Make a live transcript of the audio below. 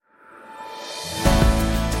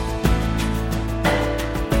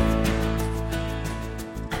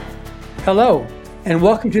Hello, and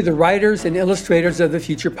welcome to the Writers and Illustrators of the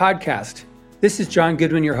Future podcast. This is John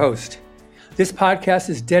Goodwin, your host. This podcast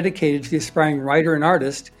is dedicated to the aspiring writer and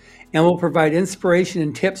artist and will provide inspiration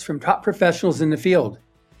and tips from top professionals in the field.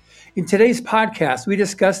 In today's podcast, we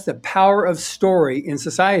discuss the power of story in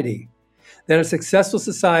society, that a successful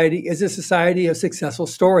society is a society of successful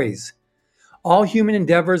stories. All human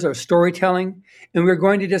endeavors are storytelling, and we're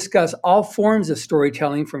going to discuss all forms of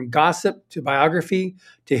storytelling from gossip to biography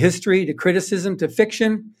to history to criticism to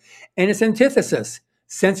fiction and its antithesis,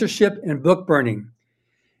 censorship and book burning.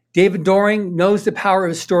 David Doring knows the power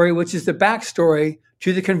of story, which is the backstory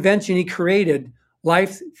to the convention he created,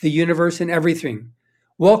 Life, the Universe, and Everything.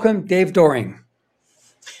 Welcome, Dave Doring.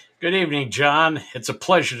 Good evening, John. It's a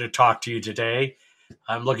pleasure to talk to you today.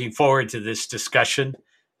 I'm looking forward to this discussion.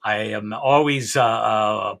 I am always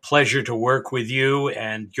a pleasure to work with you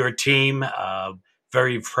and your team,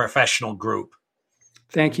 very professional group.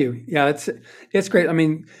 Thank you. Yeah, it's great. I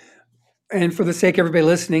mean, and for the sake of everybody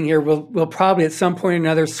listening here, we'll probably at some point or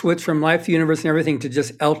another switch from Life, the Universe, and Everything to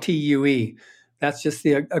just LTUE. That's just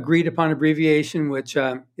the agreed upon abbreviation, which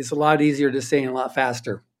is a lot easier to say and a lot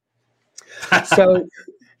faster.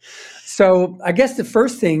 So I guess the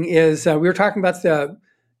first thing is we were talking about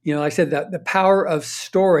like I said, the power of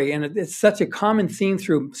story, and it's such a common theme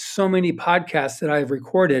through so many podcasts that I've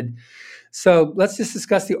recorded. So let's just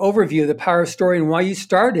discuss the overview of the power of story and why you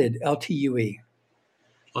started LTUE.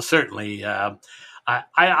 Well, certainly.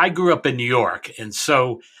 I grew up in New York, and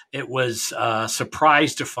so it was a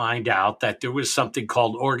surprise to find out that there was something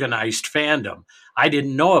called organized fandom. I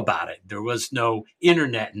didn't know about it. There was no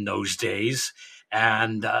internet in those days.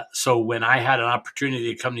 And so when I had an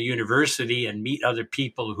opportunity to come to university and meet other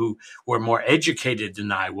people who were more educated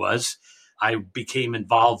than I was, I became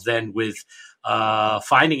involved then with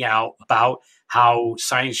finding out about how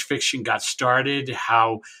science fiction got started,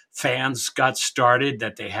 how fans got started,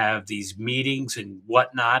 that they have these meetings and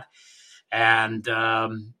whatnot. And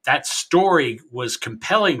that story was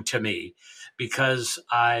compelling to me because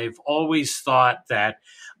I've always thought that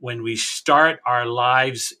when we start our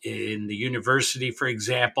lives in the university, for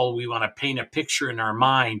example, we want to paint a picture in our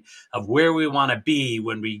mind of where we want to be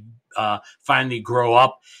when we finally grow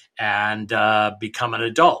up and become an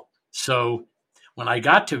adult. So when I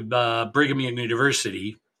got to Brigham Young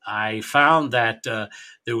University, I found that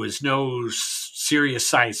there was no serious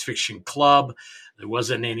science fiction club. There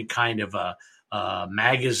wasn't any kind of a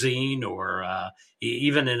magazine or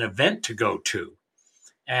even an event to go to.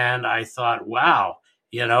 And I thought, wow,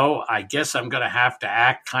 I guess I'm going to have to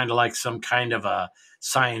act kind of like some kind of a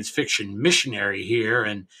science fiction missionary here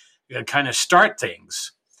and kind of start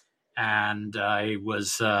things. And I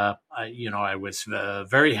was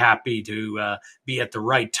very happy to be at the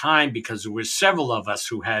right time because there were several of us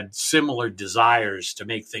who had similar desires to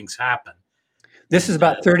make things happen. This is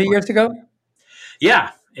about 30 years ago?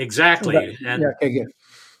 Yeah, exactly. Okay, good.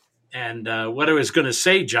 And what I was going to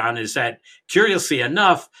say, John, is that curiously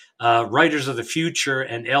enough, Writers of the Future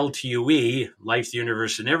and LTUE, Life, the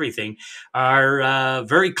Universe, and Everything, are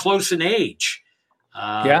very close in age.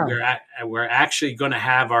 We're actually going to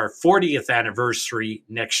have our 40th anniversary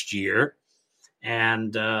next year,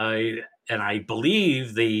 and I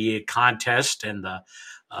believe the contest and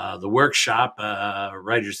the workshop,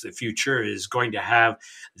 Writers of the Future, is going to have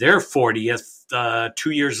their 40th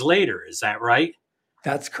 2 years later. Is that right?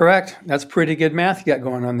 That's correct. That's pretty good math you got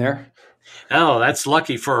going on there. Oh, that's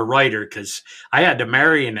lucky for a writer because I had to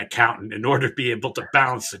marry an accountant in order to be able to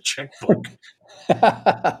balance the checkbook.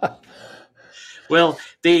 Well,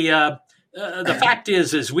 the fact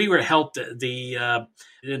is we were helped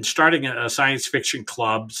in starting a science fiction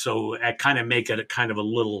club, so I kind of make it a kind of a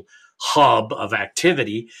little hub of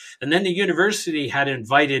activity. And then the university had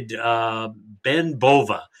invited Ben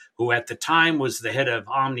Bova, who at the time was the head of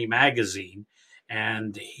Omni Magazine,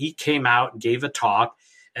 and he came out and gave a talk.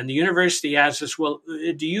 And the university asked us, well,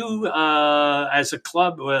 do you, as a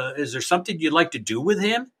club, is there something you'd like to do with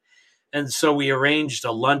him? And so we arranged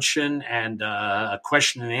a luncheon and a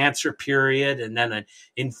question and answer period and then an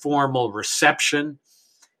informal reception.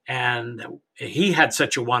 And he had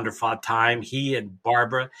such a wonderful time, he and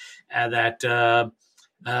Barbara, that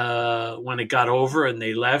when it got over and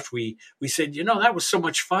they left, we said, that was so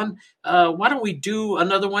much fun. Why don't we do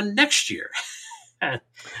another one next year?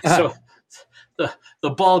 So the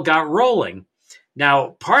ball got rolling. Now,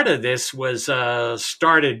 part of this was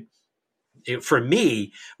started for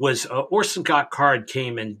me was Orson Scott Card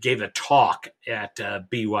came and gave a talk at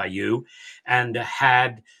BYU and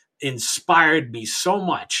had inspired me so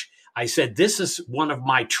much. I said, this is one of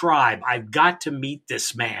my tribe. I've got to meet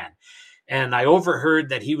this man. and I overheard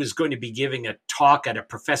that he was going to be giving a talk at a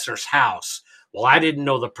professor's house. Well, I didn't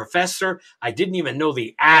know the professor. I didn't even know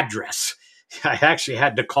the address. I actually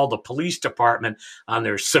had to call the police department on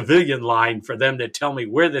their civilian line for them to tell me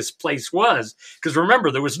where this place was. Because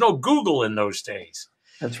remember, there was no Google in those days.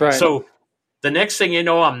 That's right. So the next thing you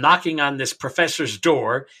know, I'm knocking on this professor's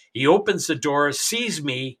door. He opens the door, sees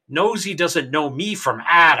me, knows he doesn't know me from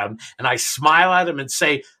Adam. And I smile at him and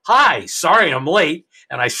say, "Hi, sorry I'm late."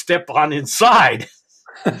 And I step on inside.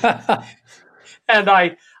 And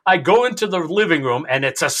I go into the living room, and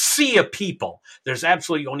it's a sea of people. There's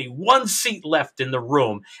absolutely only one seat left in the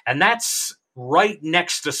room, and that's right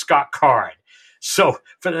next to Scott Card. So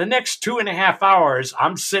for the next 2.5 hours,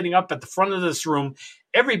 I'm sitting up at the front of this room.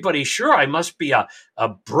 Everybody's sure I must be a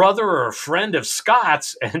brother or a friend of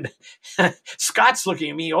Scott's. And Scott's looking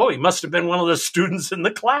at me, oh, he must have been one of the students in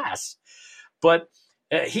the class. But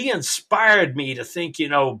he inspired me to think,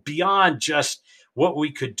 beyond just what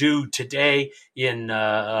we could do today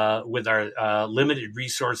with our limited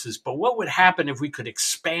resources, but what would happen if we could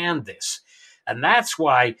expand this? And that's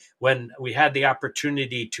why when we had the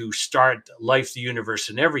opportunity to start Life, the Universe,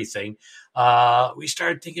 and Everything, we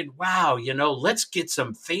started thinking, wow, let's get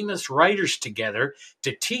some famous writers together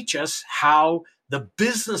to teach us how the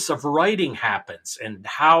business of writing happens and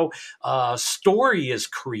how story is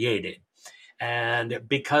created. And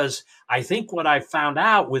because I think what I found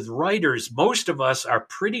out with writers, most of us are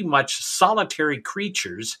pretty much solitary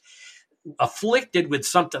creatures afflicted with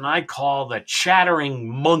something I call the chattering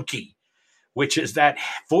monkey, which is that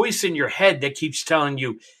voice in your head that keeps telling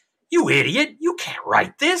you, "You idiot, you can't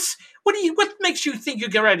write this. What makes you think you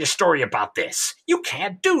can write a story about this? You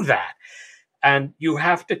can't do that." And you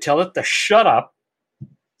have to tell it to shut up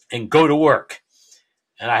and go to work.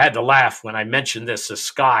 And I had to laugh when I mentioned this to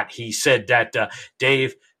Scott. He said that,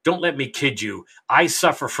 "Dave, don't let me kid you. I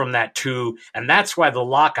suffer from that too. And that's why the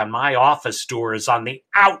lock on my office door is on the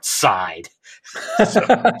outside."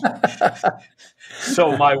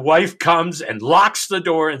 So my wife comes and locks the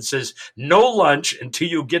door and says, "No lunch until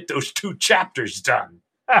you get those 2 chapters done."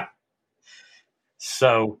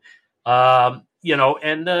 So, we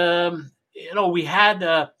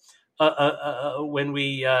had, when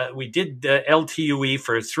we did LTUE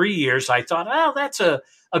for 3 years, I thought, oh, that's a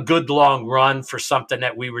good long run for something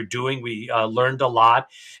that we were doing. We learned a lot.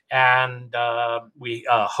 And we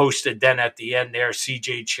hosted then at the end there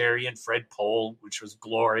CJ Cherry and Fred Pohl, which was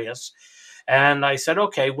glorious. And I said,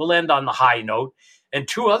 okay, we'll end on the high note. And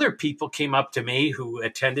 2 other people came up to me who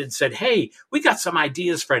attended and said, "Hey, we got some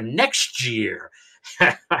ideas for next year."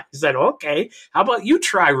 I said, okay, how about you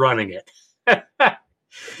try running it?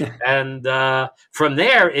 And from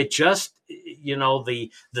there, it just, the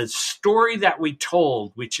story that we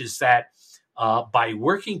told, which is that by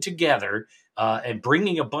working together and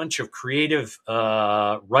bringing a bunch of creative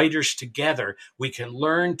writers together, we can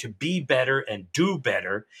learn to be better and do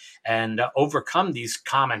better and overcome these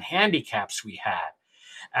common handicaps we had.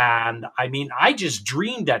 And I mean, I just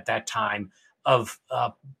dreamed at that time of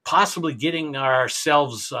possibly getting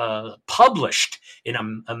ourselves published in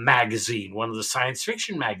a magazine, one of the science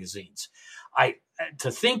fiction magazines.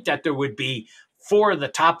 To think that there would be 4 of the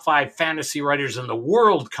top 5 fantasy writers in the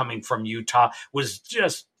world coming from Utah was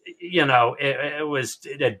just, it was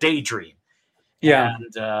a daydream. Yeah.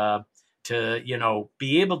 And to,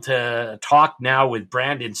 be able to talk now with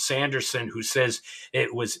Brandon Sanderson, who says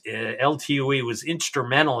it was LTUE was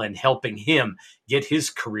instrumental in helping him get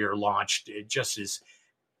his career launched. It just is,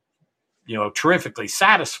 terrifically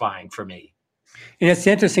satisfying for me. And it's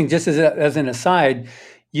interesting, just as an aside,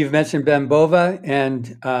 you've mentioned Ben Bova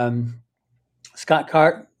and Scott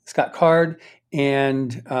Card,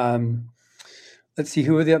 and let's see,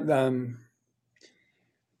 who are the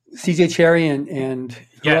CJ Cherry and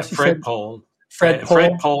Fred Pohl. Fred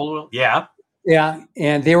Pohl, yeah. Yeah,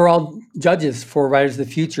 and they were all judges for Writers of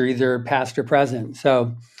the Future, either past or present.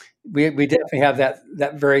 So we definitely have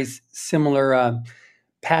that very similar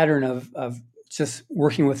pattern of just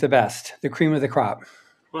working with the best, the cream of the crop.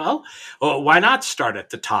 Well, why not start at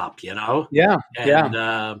the top, Yeah.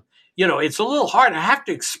 And, it's a little hard. I have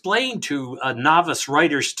to explain to novice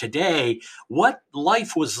writers today what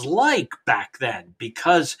life was like back then,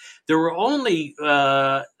 because there were only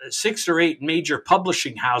 6 or 8 major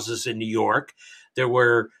publishing houses in New York. There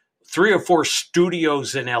were 3 or 4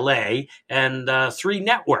 studios in LA and 3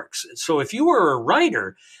 networks. So if you were a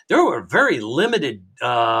writer, there were very limited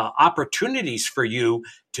opportunities for you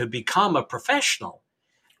to become a professional.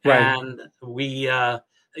 Right. And we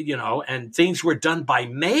and things were done by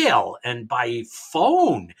mail and by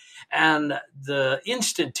phone. And the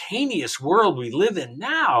instantaneous world we live in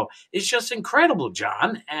now is just incredible,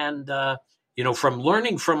 John. And, from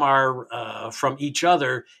learning from each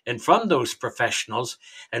other and from those professionals,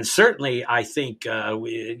 and certainly I think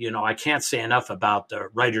I can't say enough about the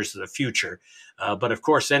writers of the future. But of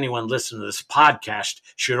course, anyone listening to this podcast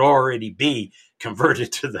should already be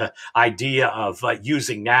converted to the idea of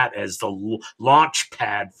using that as the launch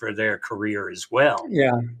pad for their career as well.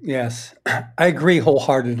 Yeah. Yes, I agree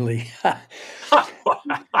wholeheartedly.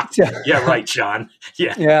 Yeah, right, John.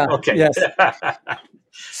 Yeah. Yeah. Okay. Yes.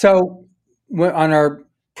 So, on our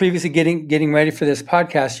previously getting ready for this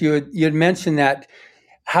podcast, you had mentioned that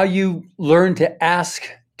how you learned to ask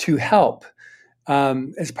to help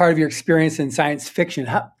as part of your experience in science fiction.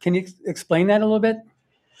 Can you explain that a little bit?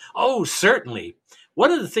 Oh, certainly.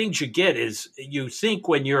 One of the things you get is you think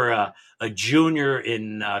when you're a junior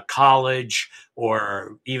in college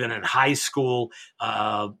or even in high school,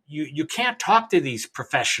 you can't talk to these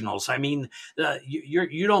professionals. I mean,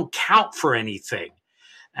 you don't count for anything.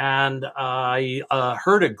 And I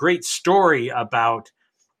heard a great story about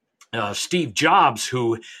Steve Jobs,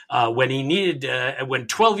 who, when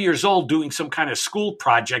 12 years old, doing some kind of school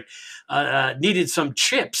project, needed some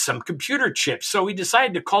computer chips. So he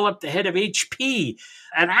decided to call up the head of HP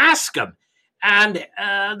and ask him. And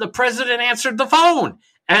the president answered the phone.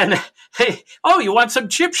 And, hey, oh, you want some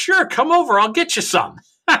chips? Sure, come over. I'll get you some.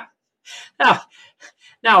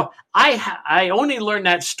 Now, I only learned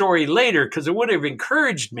that story later because it would have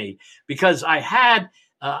encouraged me, because I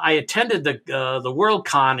attended the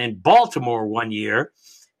Worldcon in Baltimore one year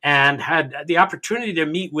and had the opportunity to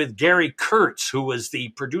meet with Gary Kurtz, who was the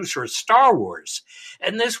producer of Star Wars.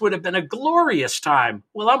 And this would have been a glorious time.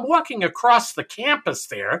 Well, I'm walking across the campus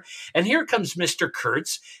there, and here comes Mr.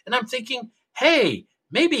 Kurtz, and I'm thinking, hey,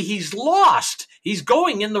 maybe he's lost. He's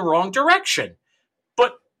going in the wrong direction.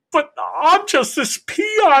 But I'm just this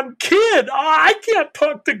peon kid. I can't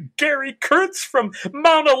talk to Gary Kurtz from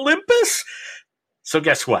Mount Olympus. So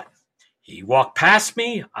guess what? He walked past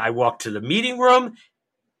me. I walked to the meeting room,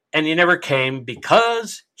 and he never came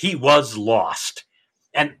because he was lost.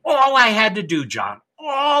 And all I had to do, John,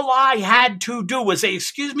 was say,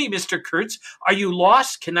 excuse me, Mr. Kurtz, are you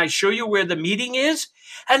lost? Can I show you where the meeting is?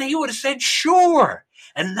 And he would have said, sure.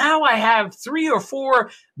 And now I have 3 or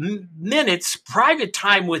 4 minutes private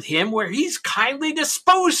time with him where he's kindly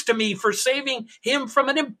disposed to me for saving him from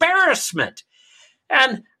an embarrassment.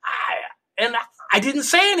 And I didn't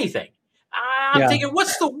say anything. I'm thinking,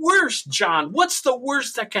 what's the worst, John? What's the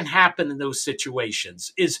worst that can happen in those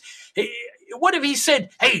situations? What if he said,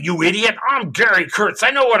 hey, you idiot, I'm Gary Kurtz. I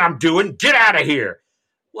know what I'm doing. Get out of here.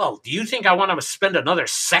 Well, do you think I want to spend another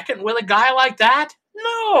second with a guy like that?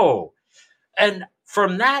 No. And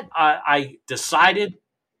from that, I decided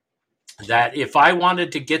that if I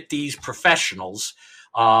wanted to get these professionals,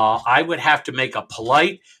 I would have to make a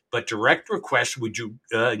polite but direct request.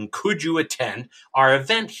 Could you attend our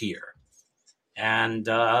event here? And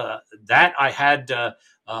that I had.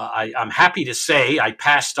 I'm happy to say I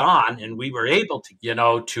passed on, and we were able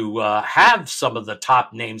to have some of the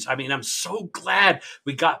top names. I mean, I'm so glad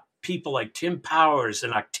we got people like Tim Powers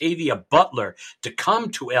and Octavia Butler to come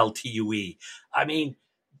to LTUE. I mean,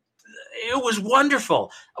 it was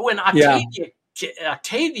wonderful. When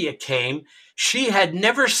Octavia came, she had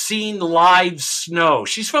never seen live snow.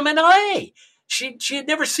 She's from LA. She had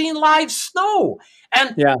never seen live snow.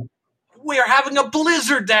 And we were having a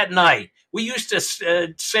blizzard that night. We used to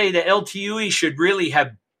say that LTUE should really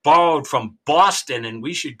have borrowed from Boston, and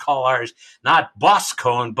we should call ours not Boss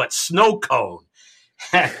Cone, but Snow Cone.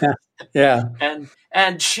 And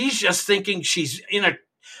she's just thinking she's in a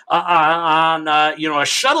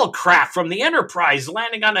shuttlecraft from the Enterprise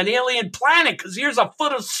landing on an alien planet because here's a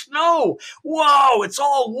foot of snow. Whoa, it's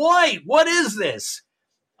all white. What is this?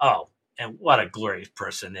 Oh, and what a glorious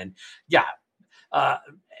person. And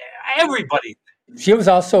everybody. She was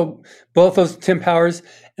also, both those, Tim Powers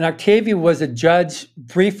and Octavia was a judge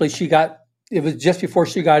briefly. It was just before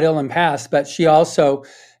she got ill and passed, but she also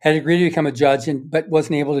had agreed to become a judge, but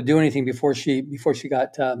wasn't able to do anything before she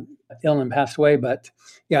got ill and passed away. But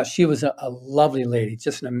yeah, she was a lovely lady,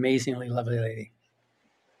 just an amazingly lovely lady.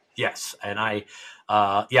 Yes, and I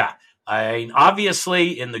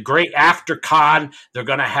obviously in the great AfterCon, they're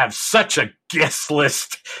going to have such a guest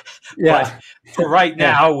list. Yeah. But for right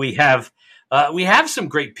now, we have some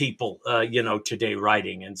great people, today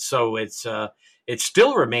writing, and so it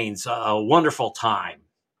still remains a wonderful time.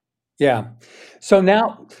 Yeah. So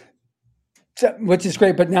now, which is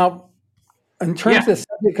great, but now in terms of the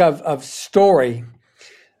subject of story,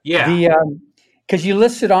 can because you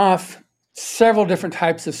listed off several different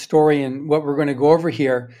types of story and what we're going to go over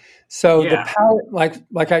here. So the Yeah. power,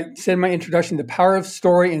 like I said in my introduction, the power of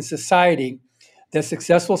story in society, the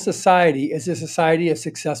successful society is a society of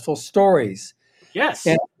successful stories. Yes.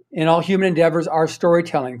 And in all human endeavors are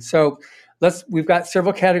storytelling. So we've got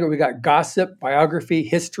several categories. We got gossip, biography,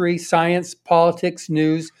 history, science, politics,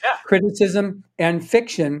 news, Yeah. criticism, and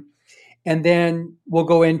fiction. And then we'll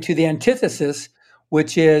go into the antithesis,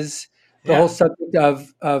 which is the whole Yeah. subject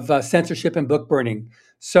of censorship and book burning.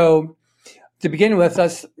 So to begin with,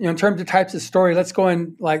 us, in terms of types of story, let's go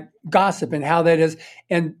in like gossip and how that is.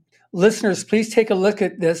 And listeners, please take a look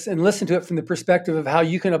at this and listen to it from the perspective of how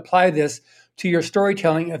you can apply this to your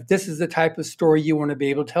storytelling if this is the type of story you want to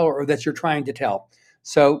be able to tell or that you're trying to tell.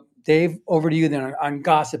 So, Dave, over to you then on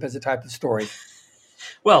gossip as a type of story.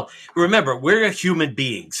 Well, remember, we're human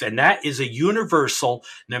beings, and that is a universal,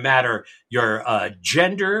 no matter your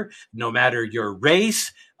gender, no matter your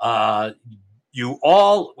race, we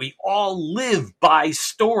all live by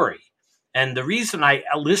story. And the reason I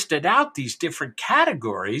listed out these different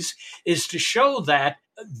categories is to show that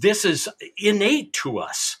this is innate to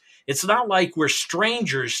us. It's not like we're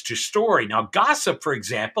strangers to story. Now, gossip, for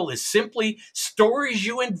example, is simply stories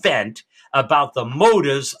you invent about the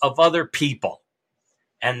motives of other people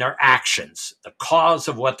and their actions, the cause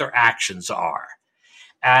of what their actions are.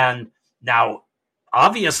 And now,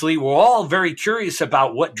 obviously, we're all very curious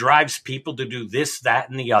about what drives people to do this,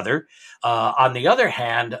 that, and the other. On the other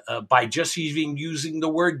hand, by just even using the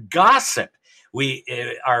word gossip, we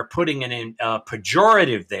are putting an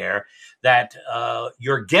pejorative there that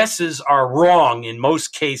your guesses are wrong in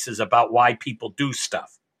most cases about why people do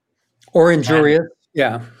stuff. Or injurious,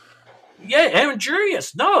 yeah. Yeah,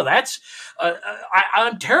 injurious. No, that's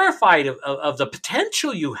I'm terrified of the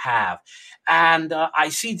potential you have. And I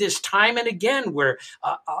see this time and again where,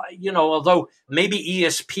 although maybe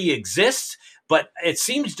ESP exists, but it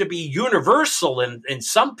seems to be universal in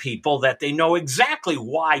some people that they know exactly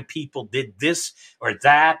why people did this or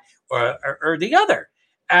that or the other.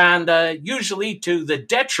 And usually to the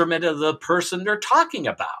detriment of the person they're talking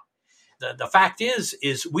about. The fact is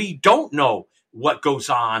we don't know what goes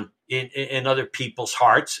on in other people's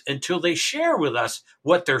hearts until they share with us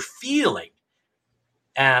what they're feeling.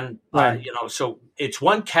 And, Right. So it's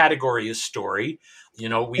one category of story.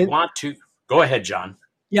 Want to go ahead, John.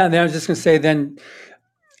 Yeah. And then I was just going to say then,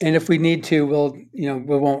 and if we need to, we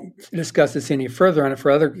won't discuss this any further on it for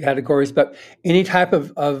other categories, but any type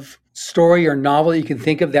of story or novel you can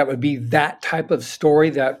think of that would be that type of story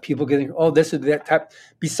that people can think, oh, this is that type,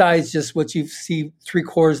 besides just what you see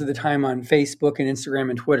 3/4 of the time on Facebook and Instagram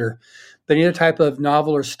and Twitter. But any other type of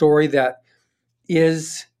novel or story that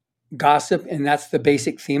is gossip and that's the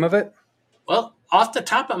basic theme of it? Well, off the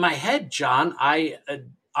top of my head, John, I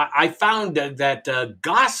found that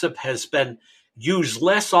gossip has been used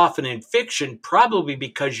less often in fiction, probably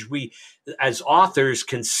because we, as authors,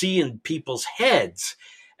 can see in people's heads.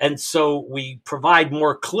 And so we provide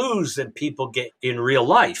more clues than people get in real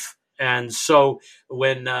life. And so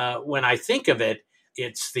when I think of it,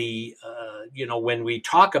 it's when we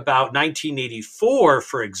talk about 1984,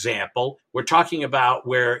 for example, we're talking about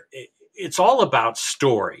where it's all about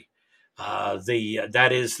story. That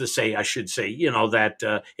is to say, I should say,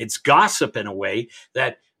 that it's gossip in a way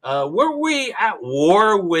that were we at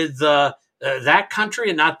war with that country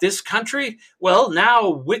and not this country? Well,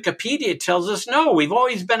 now Wikipedia tells us no, we've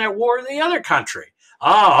always been at war with the other country.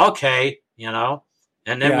 Oh, okay,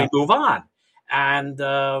 and then we move on. And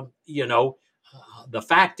the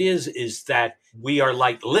fact is that we are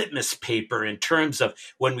like litmus paper in terms of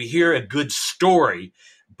when we hear a good story,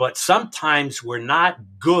 but sometimes we're not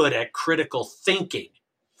good at critical thinking.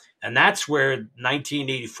 And that's where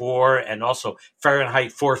 1984 and also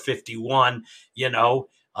Fahrenheit 451,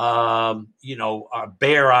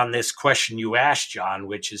 bear on this question you asked, John,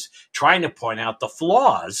 which is trying to point out the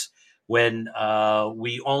flaws when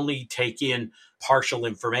we only take in partial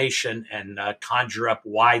information and conjure up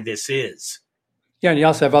why this is. Yeah, and you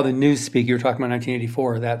also have all the news speak. You were talking about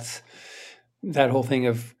 1984. That's that whole thing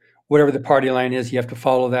of whatever the party line is, you have to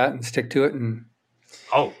follow that and stick to it. And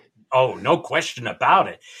Oh, no question about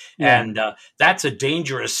it. Yeah. And that's a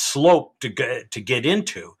dangerous slope to get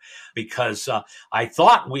into because I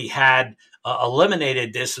thought we had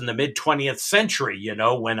eliminated this in the mid-20th century,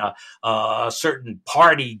 when a certain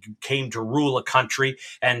party came to rule a country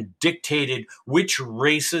and dictated which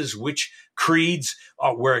races, which creeds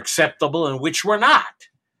were acceptable and which were not.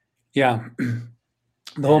 Yeah.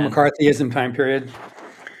 The whole McCarthyism time period.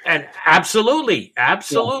 And absolutely. Yeah.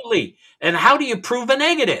 And how do you prove a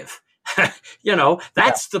negative?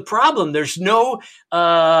 That's the problem. There's no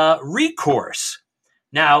recourse.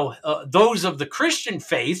 Now, those of the Christian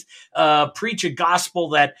faith preach a gospel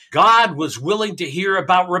that God was willing to hear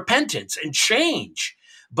about repentance and change.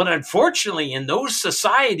 But unfortunately, in those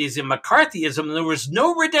societies, in McCarthyism, there was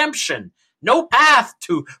no redemption, no path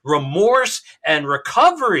to remorse and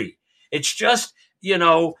recovery. It's just, you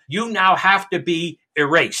now have to be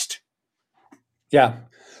erased. Yeah.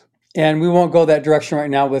 And we won't go that direction right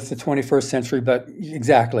now with the 21st century, but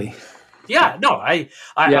exactly. Yeah, no, I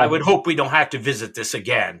would hope we don't have to visit this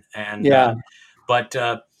again. And we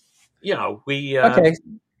okay.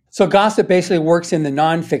 So gossip basically works in the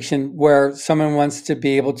nonfiction where someone wants to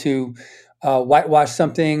be able to whitewash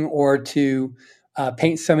something or to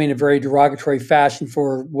paint something in a very derogatory fashion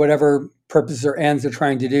for whatever purposes or ends they're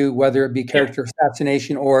trying to do, whether it be character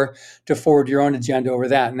assassination or to forward your own agenda over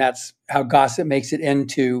that. And that's how gossip makes it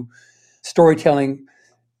into storytelling.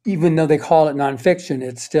 Even though they call it nonfiction,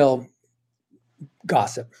 it's still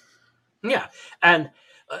gossip. Yeah. And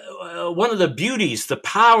one of the beauties, the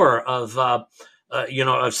power of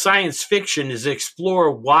science fiction is to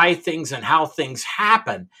explore why things and how things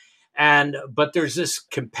happen. But there's this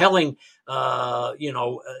compelling,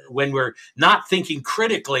 when we're not thinking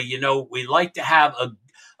critically, we like to have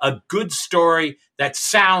a good story that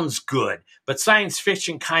sounds good, but science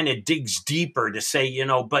fiction kind of digs deeper to say,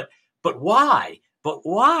 but why? But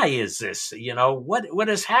why is this? What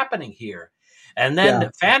is happening here? And then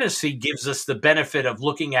fantasy gives us the benefit of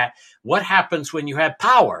looking at what happens when you have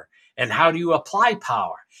power and how do you apply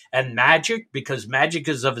power. And magic, because magic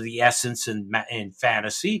is of the essence in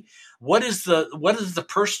fantasy. What is the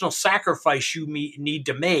personal sacrifice you need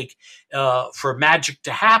to make for magic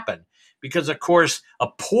to happen? Because, of course, a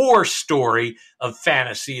poor story of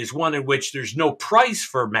fantasy is one in which there's no price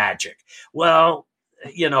for magic. Well,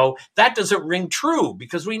 that doesn't ring true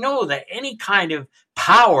because we know that any kind of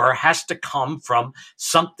power has to come from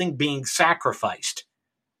something being sacrificed.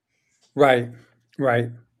 Right.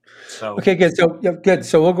 So okay, good.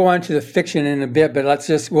 So we'll go on to the fiction in a bit, but let's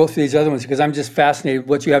just go through these other ones because I'm just fascinated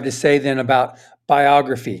what you have to say then about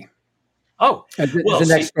biography. Oh, the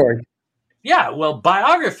next story. Yeah, well,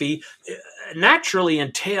 biography naturally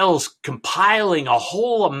entails compiling a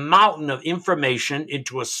whole mountain of information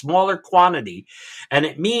into a smaller quantity, and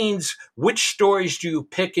it means which stories do you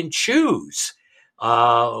pick and choose?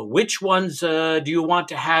 Which ones do you want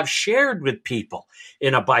to have shared with people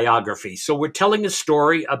in a biography? So we're telling a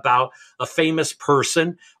story about a famous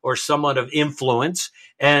person or someone of influence,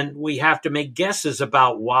 and we have to make guesses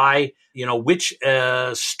about why, which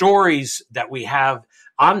stories that we have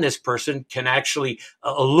on this person can actually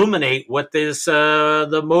illuminate what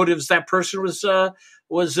the motives that person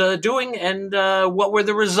was doing and what were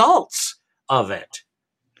the results of it.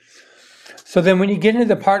 So then when you get into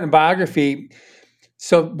the part in biography,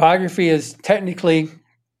 so biography is technically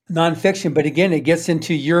nonfiction, but again, it gets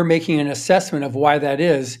into you're making an assessment of why that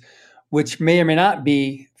is, which may or may not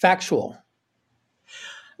be factual.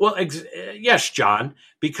 Well, yes, John,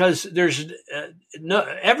 because there's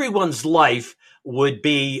everyone's life would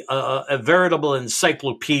be a veritable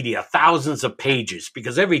encyclopedia, thousands of pages,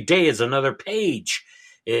 because every day is another page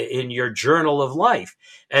in your journal of life.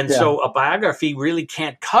 And so a biography really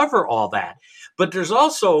can't cover all that. But there's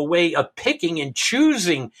also a way of picking and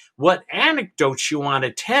choosing what anecdotes you want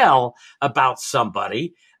to tell about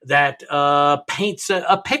somebody that paints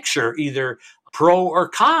a picture, either pro or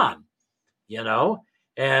con,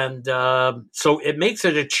 And so it makes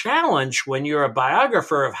it a challenge when you're a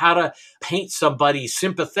biographer of how to paint somebody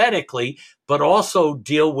sympathetically, but also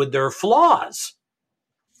deal with their flaws.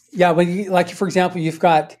 Yeah, like, for example, you've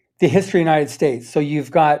got the history of the United States. So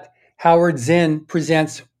you've got Howard Zinn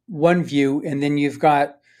presents one view, and then you've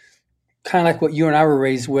got kind of like what you and I were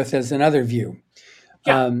raised with as another view.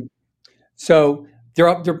 Yeah. So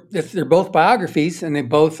they're both biographies, and they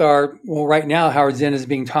both are. Well, right now Howard Zinn is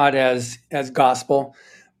being taught as gospel,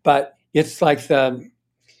 but it's like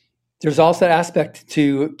there's also that aspect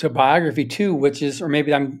to biography too, which is, or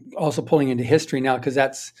maybe I'm also pulling into history now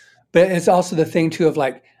but it's also the thing too of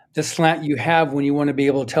like the slant you have when you want to be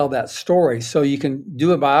able to tell that story. So you can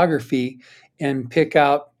do a biography and pick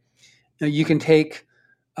out. You can take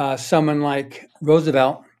someone like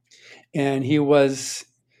Roosevelt, and he was,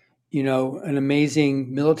 an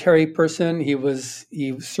amazing military person.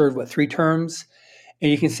 He served 3 terms,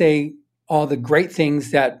 and you can say all the great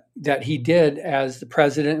things that he did as the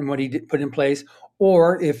president and what he put in place.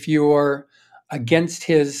 Or if you're against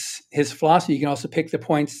his philosophy, you can also pick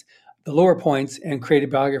the lower points, and create a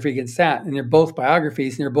biography against that. And they're both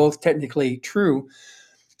biographies, and they're both technically true.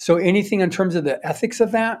 So anything in terms of the ethics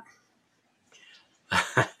of that?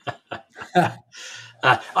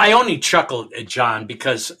 I only chuckle, John,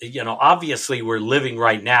 because obviously we're living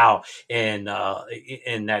right now in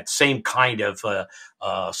that same kind of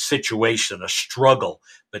situation, a struggle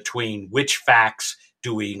between which facts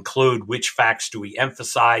do we include, which facts do we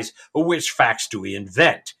emphasize, or which facts do we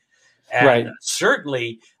invent. And Right.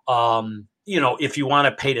 certainly, if you want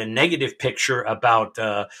to paint a negative picture about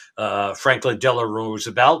Franklin Delano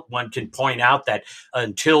Roosevelt, one can point out that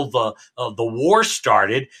until the war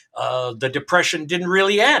started, the Depression didn't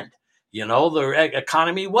really end. The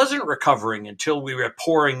economy wasn't recovering until we were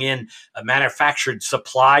pouring in manufactured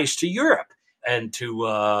supplies to Europe and to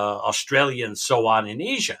Australia and so on in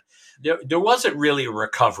Asia. There wasn't really a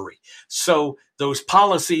recovery. So those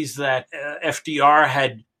policies that FDR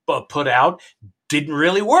had put out didn't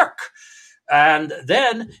really work. And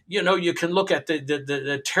then, you can look at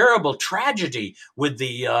the terrible tragedy with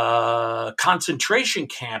the concentration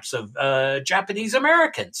camps of Japanese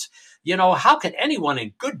Americans. How can anyone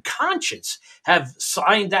in good conscience have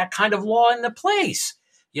signed that kind of law into place?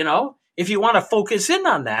 If you want to focus in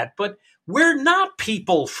on that, but we're not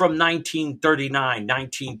people from 1939,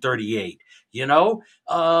 1938. We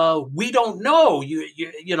don't know.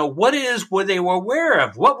 What they were aware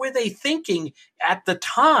of? What were they thinking at the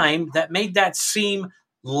time that made that seem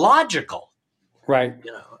logical? Right.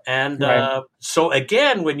 And Right. so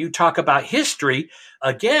again, when you talk about history,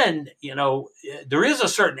 again, there is a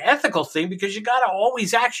certain ethical thing because you got to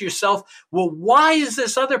always ask yourself, well, why is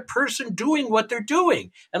this other person doing what they're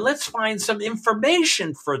doing? And let's find some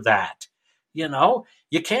information for that. You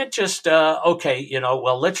can't just,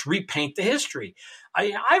 let's repaint the history.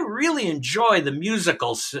 I really enjoy the musical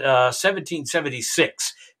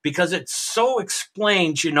 1776 because it so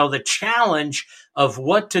explains, the challenge of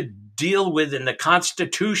what to deal with in the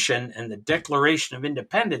Constitution and the Declaration of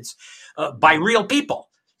Independence by real people,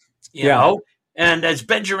 you know. And as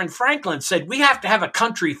Benjamin Franklin said, we have to have a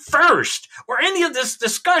country first, or any of this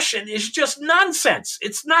discussion is just nonsense.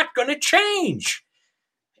 It's not going to change.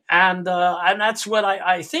 And that's what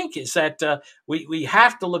I think is that we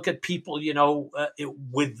have to look at people,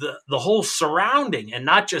 with the whole surrounding and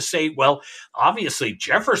not just say, well, obviously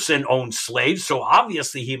Jefferson owned slaves, so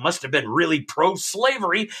obviously he must have been really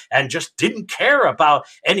pro-slavery and just didn't care about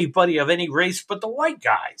anybody of any race but the white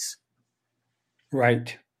guys.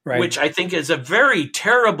 Right. Right. Which I think is a very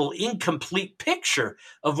terrible, incomplete picture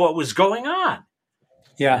of what was going on.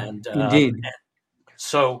 Yeah, and, indeed.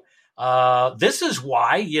 So this is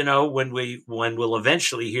why, when we'll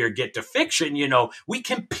eventually here get to fiction, we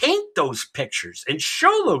can paint those pictures and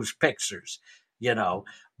show those pictures,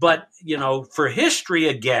 but, for history,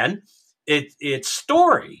 again, it's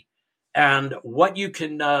story and what you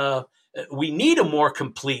can, we need a more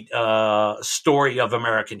complete story of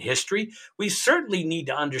American history. We certainly need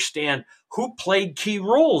to understand who played key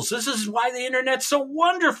roles. This is why the internet's so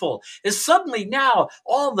wonderful, is suddenly now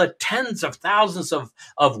all the tens of thousands of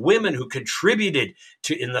women who contributed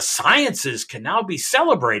in the sciences can now be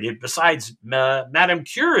celebrated besides Madame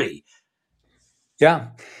Curie.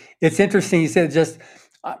 Yeah. It's interesting. You said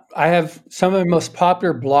I have some of the most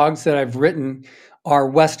popular blogs that I've written are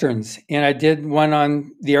Westerns. And I did one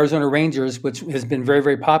on the Arizona Rangers, which has been very,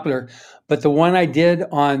 very popular. But the one I did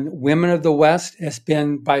on women of the West has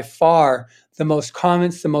been by far the most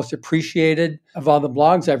comments, the most appreciated of all the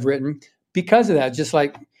blogs I've written because of that. Just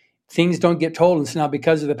like things don't get told. And it's now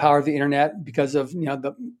because of the power of the internet, because of,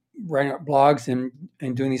 the writing up blogs and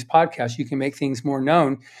doing these podcasts, you can make things more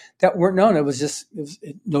known that weren't known.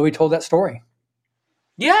 Nobody told that story.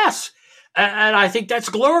 Yes. And I think that's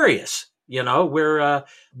glorious.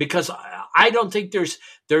 Because I don't think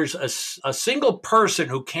there's a single person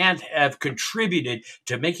who can't have contributed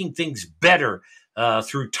to making things better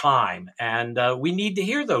through time. And we need to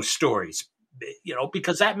hear those stories,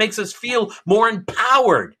 because that makes us feel more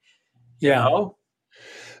empowered. Yeah.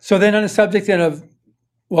 So then on the subject then of,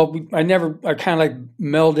 I kind of like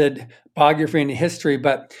melded biography and history,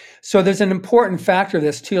 but so there's an important factor of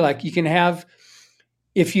this too. Like you can have,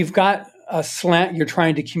 if you've got a slant you're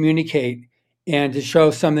trying to communicate and to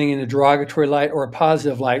show something in a derogatory light or a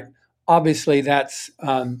positive light, obviously that's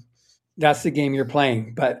the game you're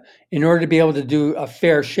playing. But in order to be able to do a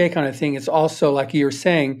fair shake on a thing, it's also, like you were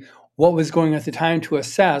saying, what was going on at the time to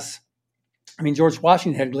assess. I mean, George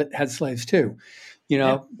Washington had slaves too,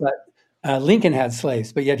 but Lincoln had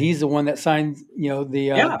slaves, but yet he's the one that signed,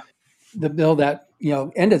 the bill that,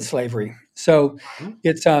 ended slavery. So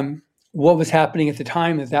it's what was happening at the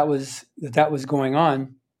time that was going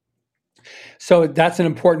on. So that's an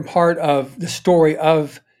important part of the story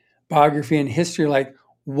of biography and history, like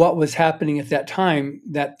what was happening at that time,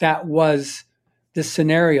 that was this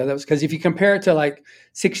scenario. That was because if you compare it to like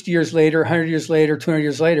 60 years later, 100 years later, 200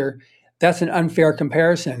 years later, that's an unfair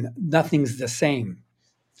comparison. Nothing's the same.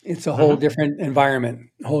 It's a whole different environment,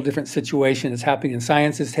 a whole different situation that's happening. And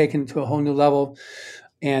science is taken to a whole new level,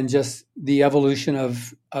 and just the evolution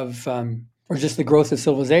of or just the growth of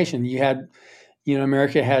civilization. You had,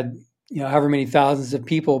 America had, however many thousands of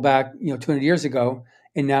people back, 200 years ago,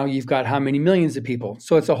 and now you've got how many millions of people.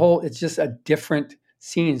 So it's just a different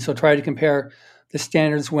scene. So try to compare the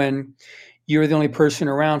standards when you're the only person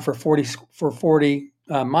around for 40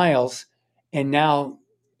 miles, and now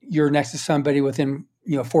you're next to somebody within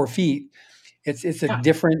 4 feet. It's a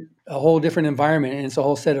whole different environment, and it's a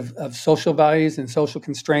whole set of social values and social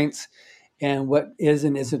constraints, and what is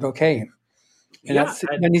and isn't okay, and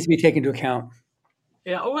that needs to be taken into account.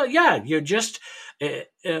 Yeah, well, yeah, you're just,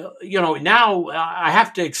 now I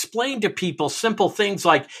have to explain to people simple things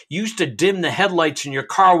like you used to dim the headlights in your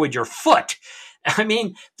car with your foot. I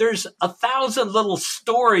mean, there's 1,000 little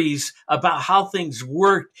stories about how things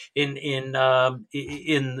worked in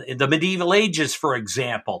the medieval ages, for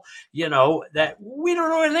example, that we don't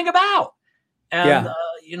know anything about. And,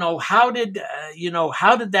 how did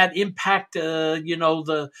that impact,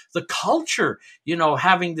 the culture,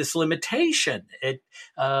 having this limitation?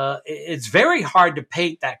 It's very hard to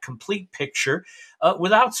paint that complete picture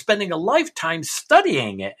without spending a lifetime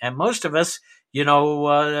studying it. And most of us,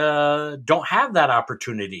 don't have that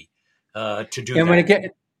opportunity to do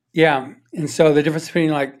that. And so the difference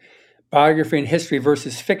between like biography and history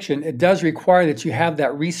versus fiction, it does require that you have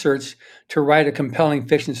that research to write a compelling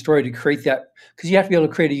fiction story, to create that, because you have to be able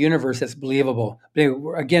to create a universe that's believable. But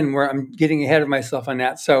anyway, again, I'm getting ahead of myself on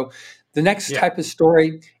that. So the next type of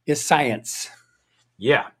story is science.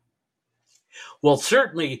 Yeah. Well,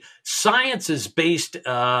 certainly science is based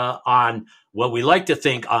on what we like to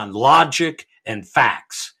think on logic and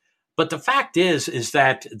facts. But the fact is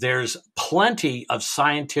that there's plenty of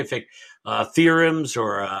scientific theorems,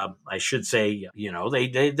 or I should say,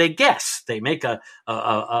 they guess. They make a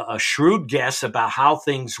shrewd guess about how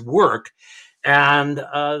things work, and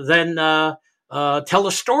then tell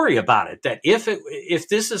a story about it. That if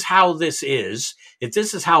this is how this is, if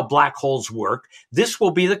this is how black holes work, this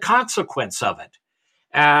will be the consequence of it,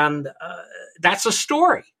 and that's a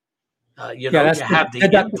story. That's you have the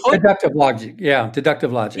deductive logic. Yeah,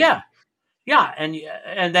 deductive logic. Yeah,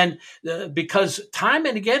 and then because time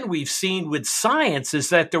and again we've seen with science is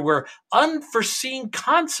that there were unforeseen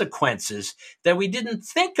consequences that we didn't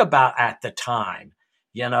think about at the time,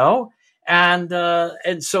 and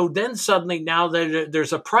so then suddenly now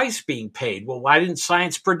there's a price being paid. Well, why didn't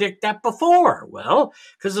science predict that before? Well,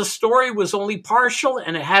 because the story was only partial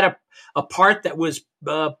and it had a part that was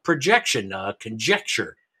projection,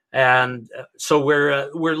 conjecture. And so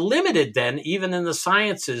we're limited then, even in the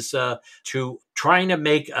sciences, to trying to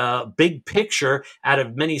make a big picture out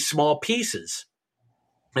of many small pieces.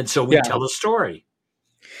 And so we tell a story.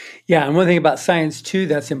 Yeah, and one thing about science too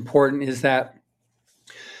that's important is that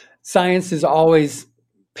science has always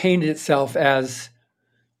painted itself as,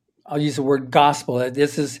 I'll use the word gospel.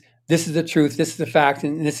 This is the truth, this is the fact,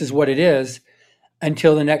 and this is what it is,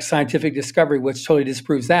 until the next scientific discovery, which totally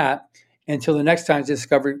disproves that. Until the next time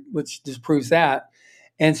discovery, which disproves that.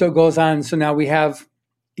 And so it goes on. So now we have,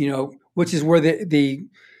 which is where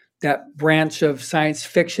that branch of science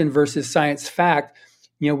fiction versus science fact,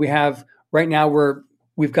 we have right now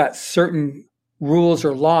we've got certain rules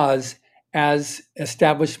or laws as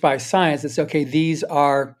established by science. It's okay,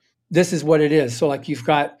 this is what it is. So like you've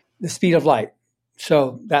got the speed of light.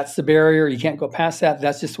 So that's the barrier. You can't go past that.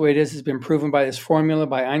 That's just the way it is. It's been proven by this formula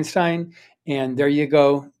by Einstein. And there you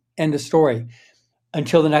go. End of story.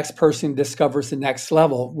 Until the next person discovers the next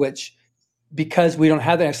level, which, because we don't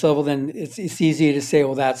have the next level, then it's easy to say,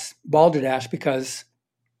 well, that's balderdash, because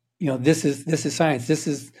this is science. This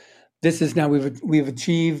is now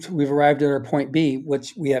we've arrived at our point B,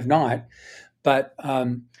 which we have not. But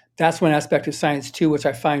that's one aspect of science too, which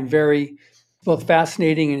I find very both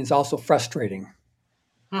fascinating and is also frustrating.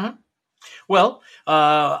 Mm-hmm. Well,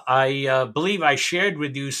 I believe I shared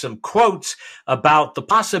with you some quotes about the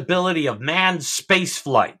possibility of manned space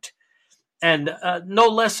flight. And no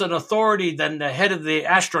less an authority than the head of the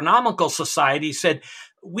Astronomical Society said,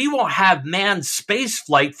 we won't have manned space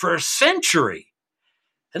flight for a century.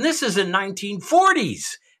 And this is in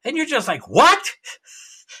 1940s. And you're just like, what?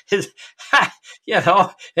 It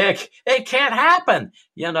can't happen,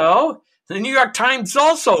 The New York Times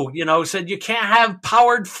also, said you can't have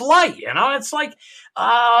powered flight. It's like,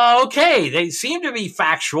 okay, they seem to be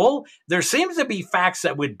factual. There seems to be facts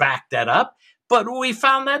that would back that up. But we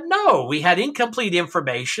found that no, we had incomplete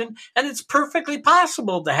information, and it's perfectly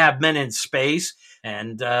possible to have men in space,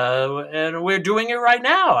 and we're doing it right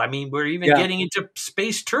now. I mean, we're even getting into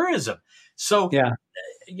space tourism. So, when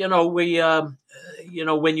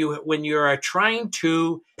you're trying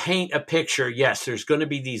to paint a picture, yes, there's going to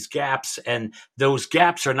be these gaps, and those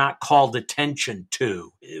gaps are not called attention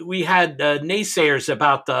to. We had naysayers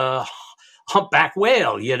about the humpback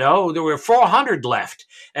whale. There were 400 left,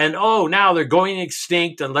 and now they're going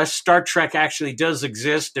extinct unless Star Trek actually does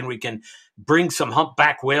exist, and we can bring some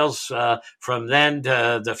humpback whales from then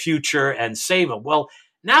to the future and save them. Well,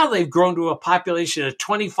 now they've grown to a population of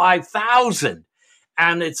 25,000.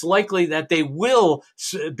 And it's likely that they will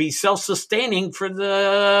be self-sustaining for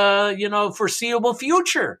the, foreseeable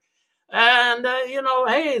future. And,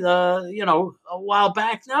 a while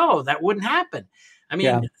back, no, that wouldn't happen. I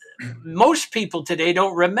mean, most people today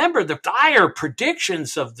don't remember the dire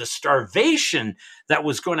predictions of the starvation that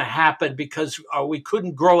was going to happen because we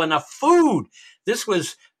couldn't grow enough food. This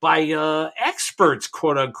was by experts,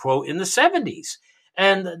 quote unquote, in the 70s.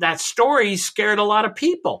 And that story scared a lot of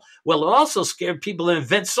people. Well, it also scared people to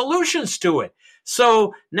invent solutions to it.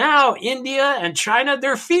 So now India and China,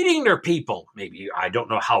 they're feeding their people. Maybe, I don't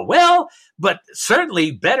know how well, but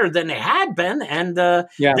certainly better than they had been. And now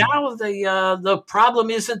the problem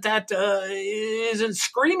isn't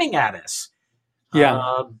screaming at us.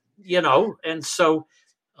 And so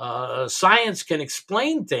science can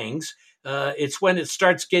explain things. It's when it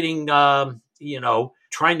starts getting,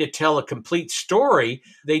 trying to tell a complete story,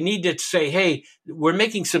 they need to say, hey, we're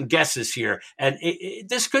making some guesses here. And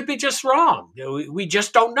this could be just wrong. We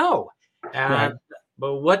just don't know.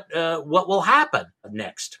 But what will happen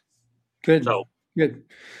next? Good.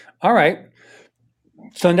 All right.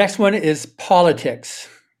 So the next one is politics.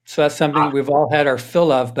 So that's something we've all had our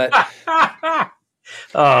fill of, but...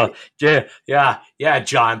 John.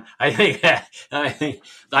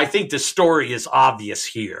 I think the story is obvious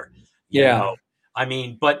here. You know? I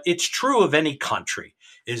mean, but it's true of any country,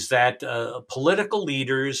 is that political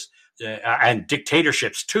leaders and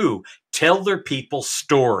dictatorships too tell their people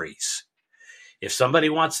stories. If somebody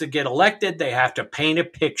wants to get elected, they have to paint a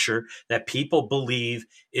picture that people believe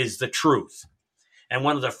is the truth. And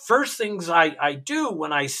one of the first things I do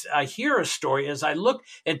when I hear a story is I look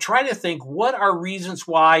and try to think, what are reasons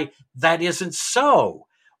why that isn't so?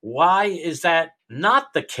 Why is that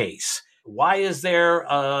not the case? Why is there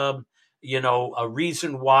a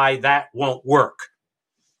reason why that won't work?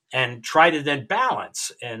 And try to then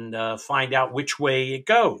balance and find out which way it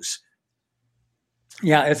goes.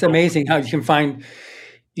 Yeah, it's amazing how you can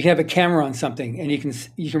have a camera on something and you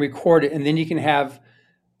can record it, and then you can have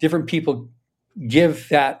different people give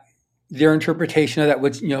their interpretation of that,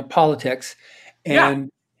 which, politics, and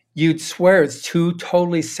you'd swear it's two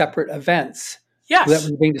totally separate events. Yes. That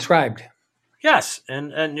was being described. Yes.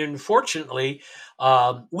 And unfortunately,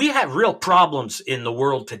 we have real problems in the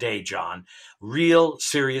world today, John, real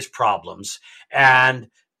serious problems. And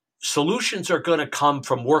solutions are going to come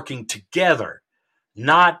from working together,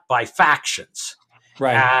 not by factions.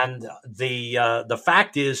 Right. And the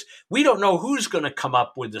fact is, we don't know who's going to come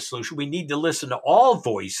up with the solution. We need to listen to all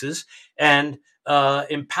voices and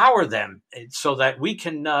empower them so that we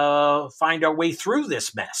can find our way through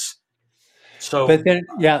this mess. So, but then,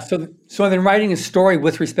 so then writing a story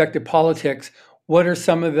with respect to politics, what are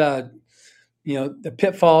some of the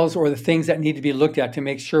pitfalls or the things that need to be looked at to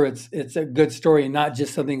make sure it's a good story and not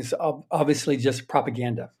just something that's obviously just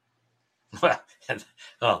propaganda? Well,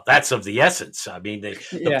 that's of the essence. I mean,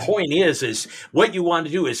 the point is what you want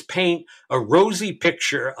to do is paint a rosy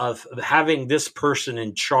picture of having this person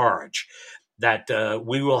in charge, that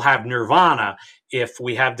we will have nirvana if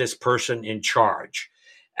we have this person in charge.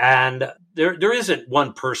 And there isn't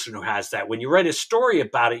one person who has that. When you write a story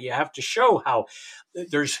about it, you have to show how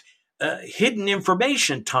there's hidden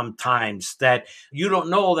information sometimes that you don't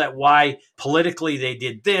know, that why politically they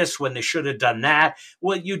did this when they should have done that.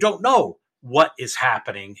 Well, you don't know what is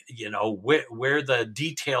happening, where the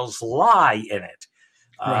details lie in it.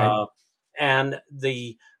 Right. And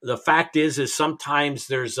the fact is sometimes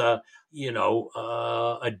there's a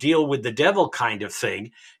deal with the devil kind of thing.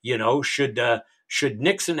 Should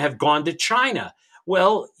Nixon have gone to China?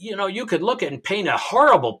 Well, you could look at and paint a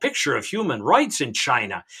horrible picture of human rights in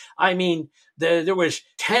China. I mean, there was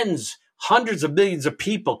hundreds of millions of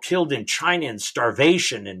people killed in China in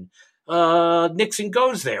starvation, and Nixon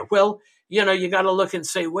goes there. Well, you got to look and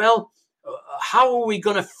say, well, how are we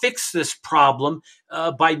going to fix this problem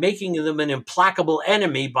by making them an implacable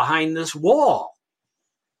enemy behind this wall?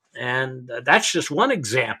 And that's just one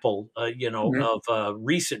example, of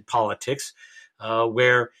recent politics.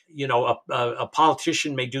 where, a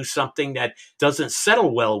politician may do something that doesn't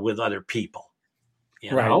settle well with other people,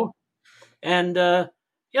 Right. know? And, and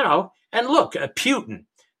look, Putin.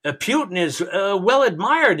 Putin is well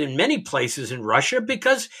admired in many places in Russia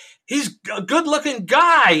because he's a good-looking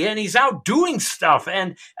guy and he's out doing stuff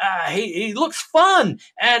and he looks fun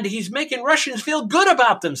and he's making Russians feel good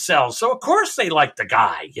about themselves. So, of course, they like the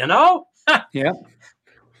guy, Yeah.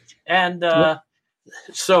 And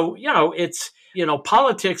so, it's,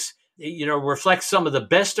 politics, reflects some of the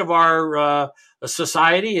best of our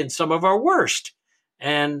society and some of our worst.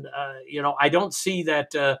 And, I don't see that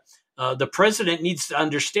the president needs to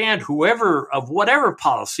understand whoever of whatever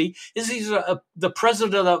policy he's the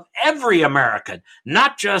president of every American,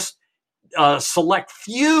 not just a select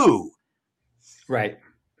few. Right.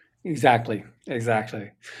 Exactly.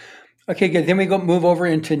 Okay, good. Then we move over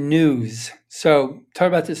into news. So talk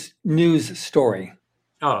about this news story.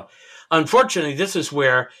 Oh, unfortunately, this is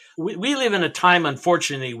where we live in a time,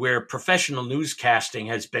 unfortunately, where professional newscasting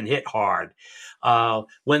has been hit hard.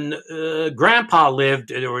 When Grandpa lived,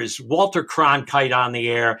 there was Walter Cronkite on the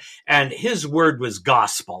air, and his word was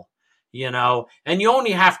gospel, and you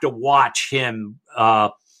only have to watch him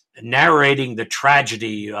narrating the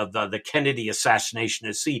tragedy of the Kennedy assassination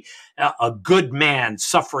to see a good man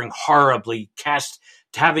suffering horribly,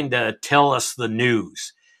 having to tell us the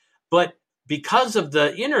news. But because of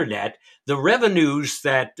the internet, the revenues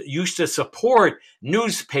that used to support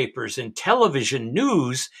newspapers and television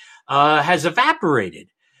news has evaporated.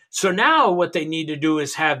 So now what they need to do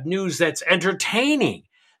is have news that's entertaining,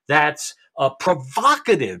 that's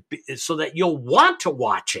provocative, so that you'll want to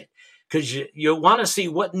watch it because you want to see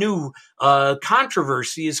what new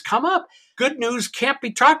controversy has come up. Good news can't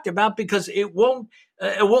be talked about because it won't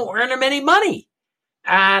earn them any money.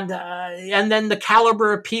 And then the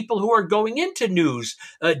caliber of people who are going into news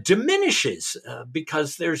diminishes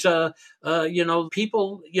because there's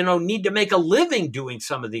people need to make a living doing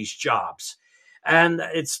some of these jobs, and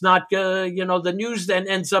it's not the news then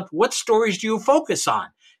ends up. What stories do you focus on?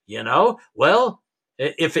 Well,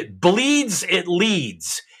 if it bleeds, it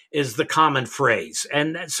leads is the common phrase,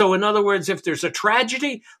 and so in other words, if there's a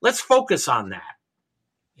tragedy, let's focus on that.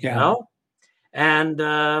 And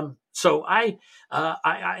so I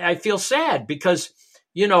feel sad because,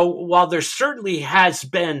 while there certainly has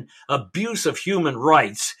been abuse of human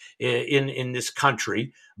rights in this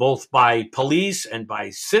country, both by police and by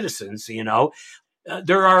citizens,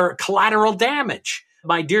 there are collateral damage.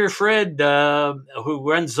 My dear friend, who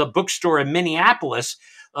runs a bookstore in Minneapolis,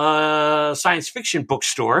 science fiction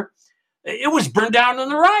bookstore, it was burned down in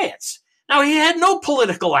the riots. Now, he had no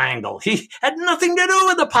political angle. He had nothing to do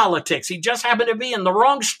with the politics. He just happened to be in the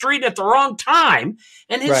wrong street at the wrong time,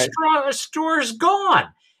 and his store is gone.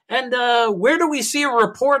 And where do we see a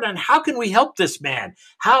report on how can we help this man?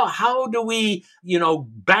 How do we,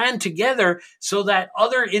 band together so that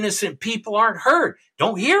other innocent people aren't hurt?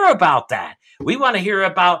 Don't hear about that. We want to hear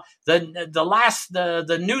about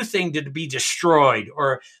the new thing to be destroyed,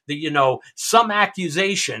 or some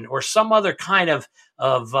accusation or some other kind of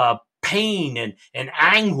pain and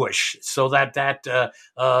anguish, so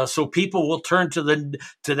so people will turn to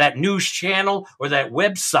that news channel or that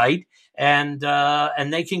website, and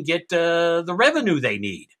they can get the revenue they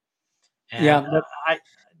need. And,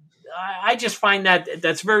 I just find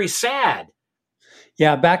that's very sad.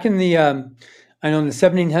 Yeah, back in the I know in the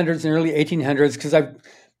 1700s and early 1800s, because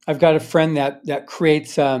I've got a friend that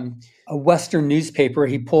creates a Western newspaper.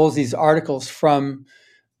 He pulls these articles from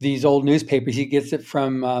these old newspapers. He gets it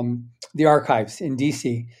from the archives in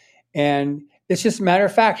DC. And it's just a matter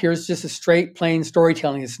of fact. Here's just a straight, plain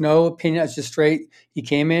storytelling. It's no opinion. It's just straight. He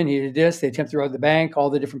came in, he did this. They attempted to rob the bank. All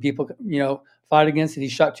the different people, fought against it. He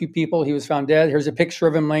shot 2 people. He was found dead. Here's a picture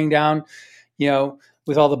of him laying down,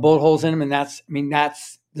 with all the bullet holes in him. And that's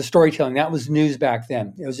the storytelling. That was news back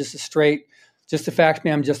then. It was just just the facts,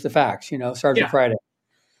 ma'am, just the facts, Sergeant Friday.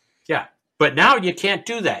 Yeah. But now you can't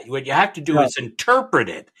do that. What you have to do is interpret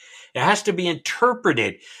it. It has to be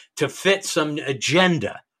interpreted to fit some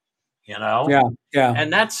agenda, Yeah.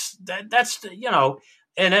 And that's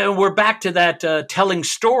and we're back to that telling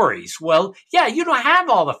stories. Well, you don't have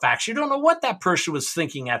all the facts. You don't know what that person was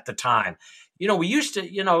thinking at the time. We used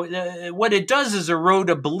to, what it does is erode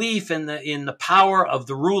a belief in the power of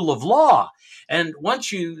the rule of law. And once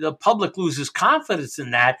the public loses confidence in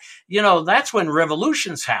that, that's when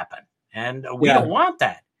revolutions happen. And we don't want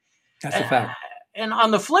that. That's a fact. And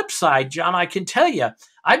on the flip side, John, I can tell you,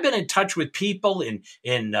 I've been in touch with people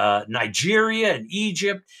in Nigeria and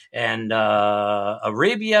Egypt and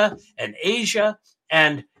Arabia and Asia,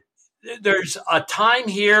 and there's a time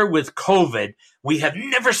here with COVID we have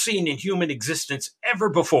never seen in human existence ever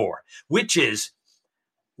before, which is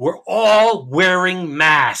we're all wearing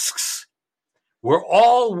masks. We're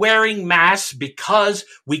all wearing masks because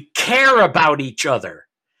we care about each other.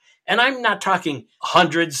 And I'm not talking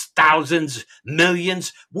hundreds, thousands,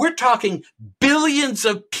 millions. We're talking billions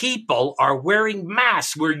of people are wearing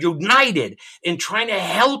masks. We're united in trying to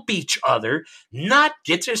help each other not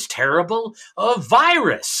get this terrible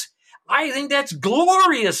virus. I think that's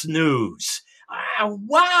glorious news.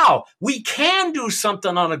 Wow, we can do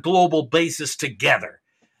something on a global basis together.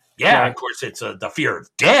 Yeah, of course, it's the fear of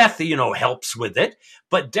death, helps with it.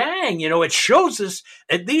 But dang, it shows us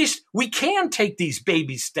at least we can take these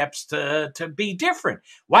baby steps to be different.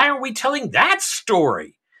 Why aren't we telling that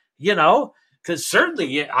story? Because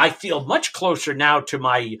certainly I feel much closer now to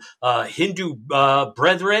my Hindu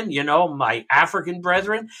brethren, my African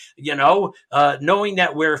brethren, knowing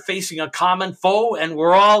that we're facing a common foe and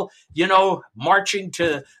we're all, marching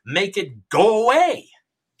to make it go away.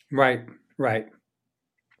 Right.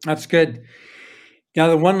 That's good. Now,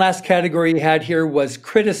 the one last category you had here was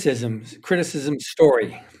criticism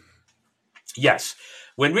story. Yes.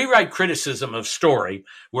 When we write criticism of story,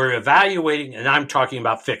 we're evaluating, and I'm talking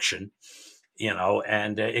about fiction,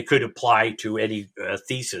 and it could apply to any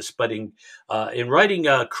thesis. But in writing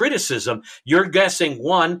criticism, you're guessing,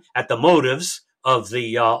 one, at the motives of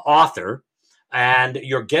the author, and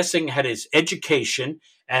you're guessing at his education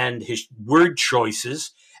and his word choices,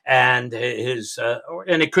 and his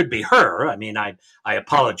and it could be her. I mean, I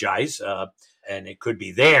apologize, and it could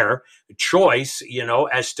be their choice,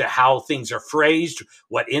 as to how things are phrased,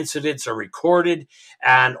 what incidents are recorded,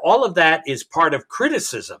 and all of that is part of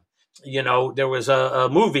criticism. There was a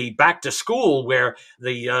movie, Back to School, where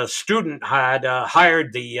the student had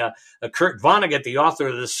hired the Kurt Vonnegut, the author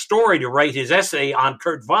of the story, to write his essay on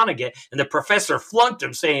Kurt Vonnegut, and the professor flunked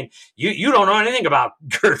him, saying, "You don't know anything about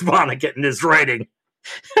Kurt Vonnegut in his writing."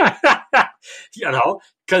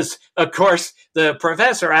 Because of course the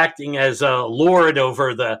professor, acting as a lord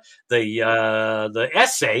over the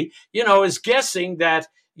essay, is guessing that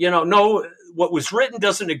no, what was written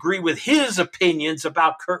doesn't agree with his opinions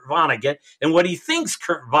about Kurt Vonnegut and what he thinks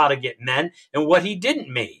Kurt Vonnegut meant and what he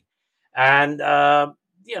didn't mean, and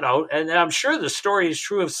and I'm sure the story is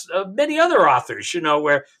true of many other authors,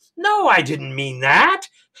 where no, I didn't mean that,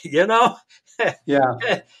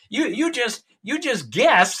 Yeah. You just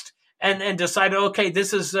guessed and decided, okay,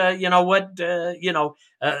 this is, must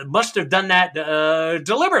have done that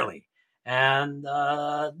deliberately. And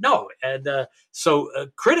no. And so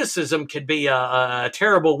criticism can be a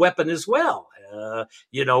terrible weapon as well,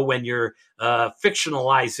 when you're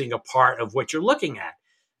fictionalizing a part of what you're looking at.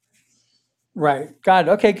 Right. Got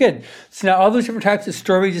it. Okay, good. So now all those different types of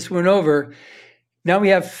story we just went over. Now we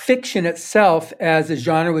have fiction itself as a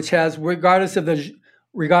genre, which has, regardless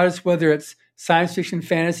whether it's science fiction,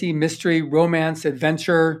 fantasy, mystery, romance,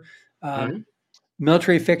 adventure,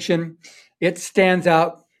 military fiction, it stands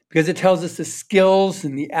out because it tells us the skills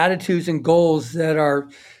and the attitudes and goals that are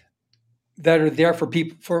there for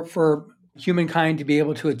people, for humankind to be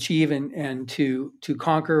able to achieve and to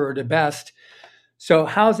conquer or to best. So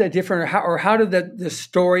how is that different, how did the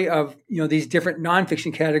story of these different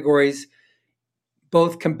nonfiction categories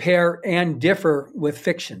both compare and differ with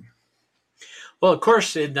fiction? Well, of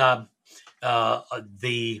course, in the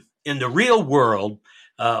real world,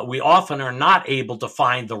 we often are not able to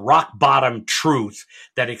find the rock bottom truth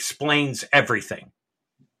that explains everything.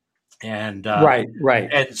 And right.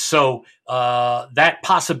 And so that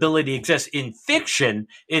possibility exists in fiction.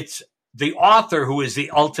 It's the author who is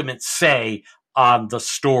the ultimate say on the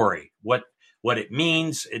story, what it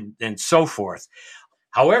means, and so forth.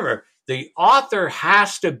 However, the author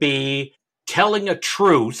has to be telling a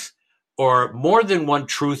truth or more than one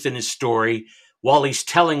truth in his story while he's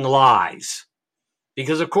telling lies.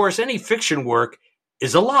 Because, of course, any fiction work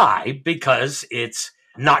is a lie because it's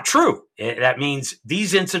not true. That means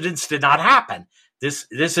these incidents did not happen. This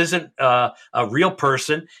isn't a real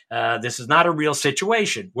person. This is not a real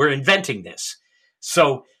situation. We're inventing this.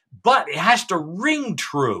 So, but it has to ring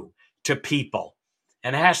true to people.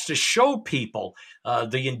 And it has to show people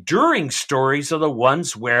the enduring stories are the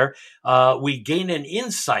ones where we gain an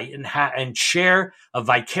insight and share a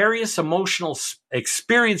vicarious emotional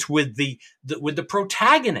experience with the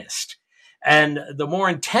protagonist. And the more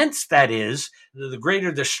intense that is, the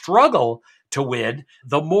greater the struggle to win,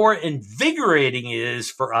 the more invigorating it is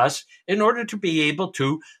for us in order to be able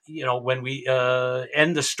to, when we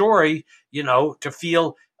end the story, to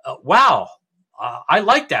feel, wow, I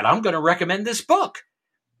like that. I'm going to recommend this book.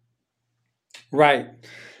 Right.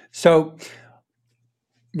 So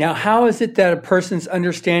Now, how is it that a person's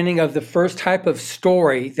understanding of the first type of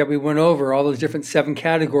story that we went over, all those different 7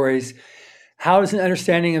 categories, how does an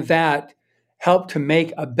understanding of that help to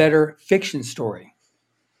make a better fiction story?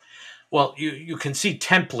 Well, you can see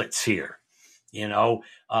templates here,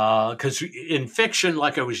 because in fiction,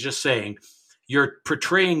 like I was just saying, you're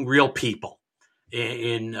portraying real people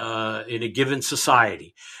in a given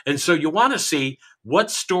society, and so you want to see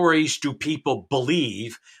what stories do people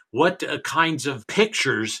believe, what kinds of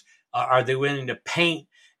pictures are they willing to paint,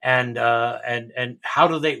 and how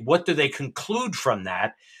do they what do they conclude from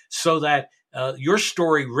that, so that your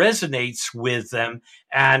story resonates with them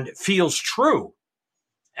and feels true.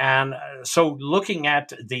 And so looking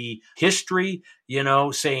at the history,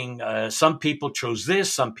 saying some people chose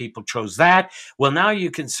this, some people chose that. Well, now you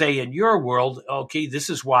can say in your world, okay, this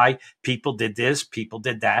is why people did this, people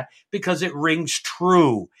did that, because it rings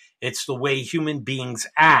true. It's the way human beings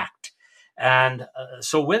act. And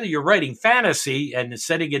so whether you're writing fantasy and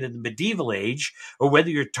setting it in the medieval age, or whether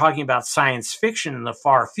you're talking about science fiction in the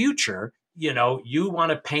far future, you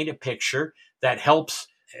want to paint a picture that help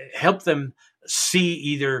them see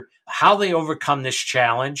either how they overcome this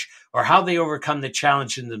challenge, or how they overcome the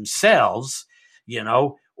challenge in themselves,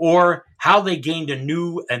 or how they gained a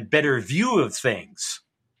new and better view of things.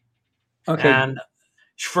 Okay. And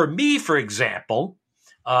for me, for example,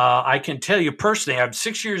 I can tell you personally, I'm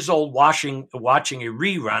 6 years old watching a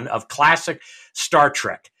rerun of classic Star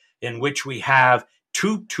Trek, in which we have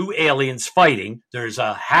two aliens fighting. There's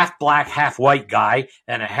a half black, half white guy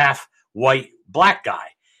and a half white black guy.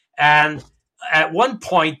 And at one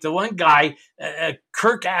point, the one guy,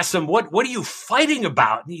 Kirk asks him, what are you fighting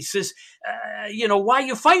about? And he says, why are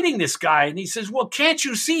you fighting this guy? And he says, well, can't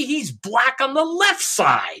you see he's black on the left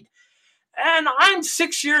side? And I'm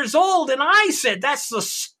 6 years old, and I said, that's the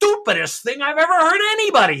stupidest thing I've ever heard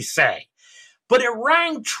anybody say. But it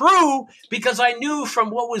rang true, because I knew from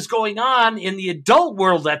what was going on in the adult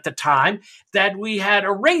world at the time that we had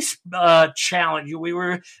a race challenge. We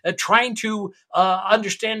were trying to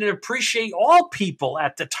understand and appreciate all people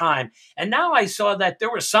at the time. And now I saw that there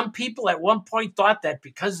were some people at one point thought that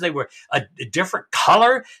because they were a different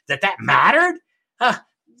color, that mattered. That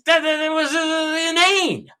it was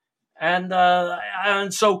inane.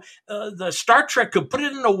 And so the Star Trek could put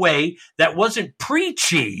it in a way that wasn't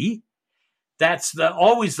preachy. That's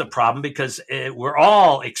always the problem, because we're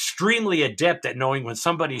all extremely adept at knowing when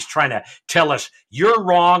somebody's trying to tell us you're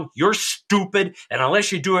wrong, you're stupid, and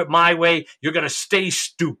unless you do it my way, you're going to stay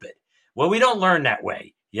stupid. Well, we don't learn that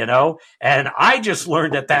way, and I just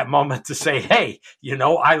learned at that moment to say, hey,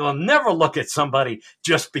 I will never look at somebody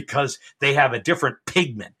just because they have a different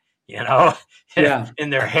pigment.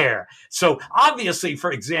 In their hair. So obviously, for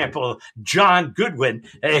example, John Goodwin,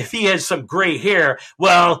 if he has some gray hair,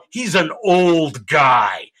 well, he's an old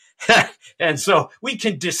guy. And so we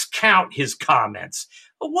can discount his comments.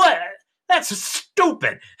 What? That's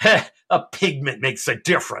stupid. A pigment makes a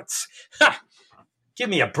difference. Give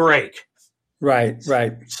me a break. Right.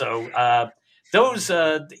 So those,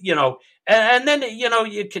 and then,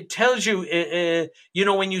 it tells you,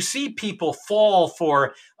 when you see people fall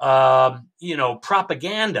for,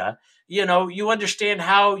 propaganda, you understand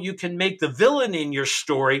how you can make the villain in your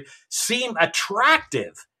story seem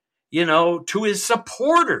attractive, to his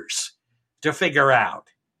supporters to figure out,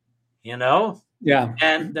 Yeah.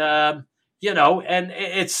 And, and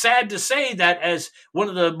it's sad to say that as one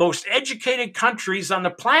of the most educated countries on the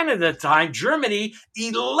planet at the time, Germany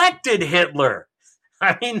elected Hitler.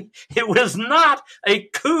 I mean, it was not a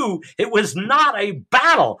coup. It was not a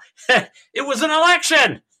battle. It was an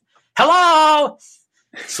election. Hello.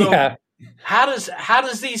 So how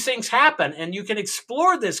does these things happen? And you can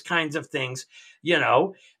explore these kinds of things,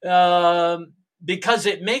 because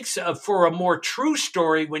it makes for a more true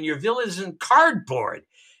story when your villain isn't cardboard,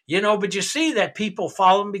 but you see that people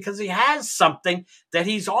follow him because he has something that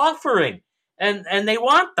he's offering, and they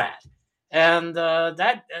want that. And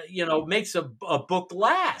that makes a book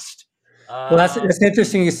last. Well, that's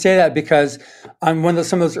interesting you say that, because on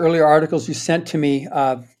some of those earlier articles you sent to me,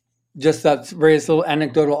 just that various little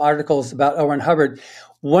anecdotal articles about L. Ron Hubbard,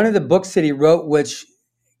 one of the books that he wrote, which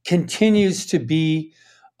continues to be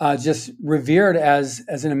just revered as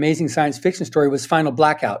an amazing science fiction story, was Final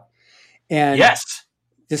Blackout. And yes,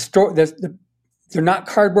 the story, they're not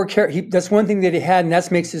cardboard characters. That's one thing that he had, and that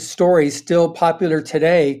makes his stories still popular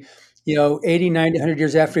today. 80, 90, 100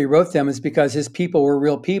 years after he wrote them, is because his people were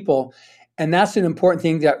real people. And that's an important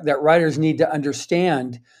thing that writers need to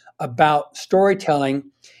understand about storytelling.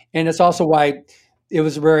 And it's also why it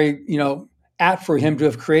was very, apt for him to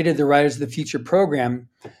have created the Writers of the Future program,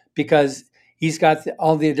 because he's got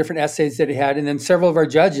all the different essays that he had. And then several of our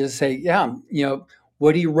judges say, yeah,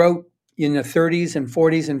 what he wrote in the 30s and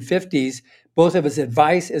 40s and 50s, both of his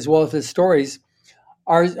advice as well as his stories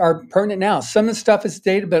are pertinent now. Some of the stuff is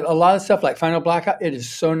dated, but a lot of stuff like Final Blackout, it is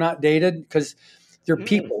so not dated because they're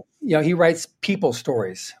people. He writes people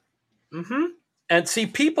stories. Mm-hmm. And see,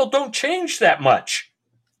 people don't change that much.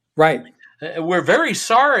 Right. We're very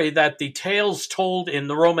sorry that the tales told in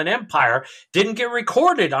the Roman Empire didn't get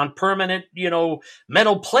recorded on permanent,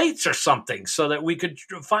 metal plates or something so that we could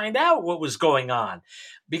find out what was going on,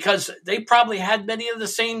 because they probably had many of the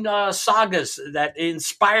same sagas that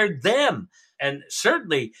inspired them. And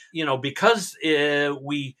certainly, because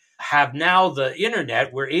we have now the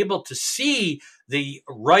internet, we're able to see the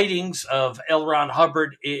writings of L. Ron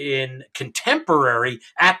Hubbard in contemporary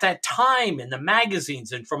at that time in the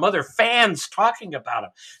magazines and from other fans talking about him.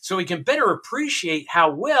 So we can better appreciate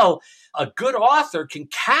how well a good author can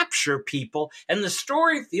capture people and the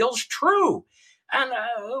story feels true. And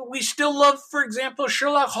we still love, for example,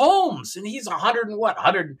 Sherlock Holmes, and he's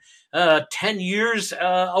 110 years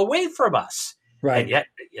away from us. Right. And yet,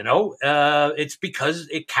 it's because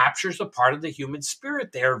it captures a part of the human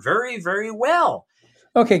spirit there very, very well.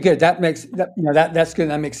 Okay, good. That's good.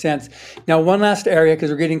 That makes sense. Now, one last area, because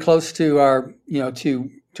we're getting close to our, to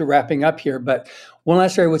wrapping up here. But one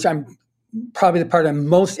last area, which I'm probably the part I'm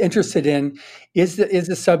most interested in, is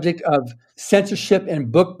the subject of censorship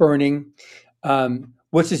and book burning,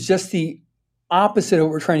 which is just the opposite of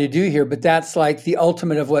what we're trying to do here. But that's like the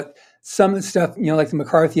ultimate of what some of the stuff, like the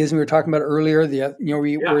McCarthyism we were talking about earlier,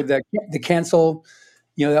 where the cancel,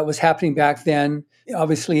 that was happening back then,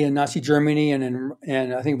 obviously in Nazi Germany and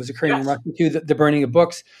I think it was occurring in Russia too, the burning of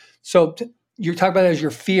books. So you're talking about it as your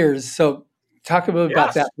fears. So talk a bit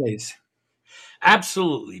about that, please.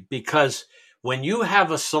 Absolutely, because when you have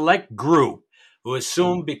a select group who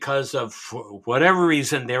assume because of whatever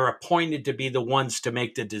reason they're appointed to be the ones to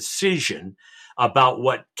make the decision about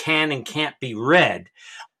what can and can't be read,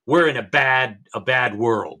 we're in a bad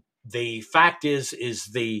world. The fact is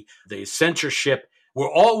the censorship,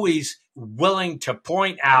 we're always willing to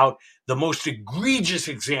point out the most egregious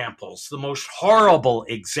examples, the most horrible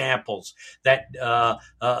examples that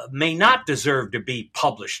may not deserve to be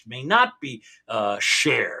published, may not be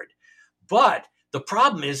shared. But the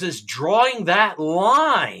problem is drawing that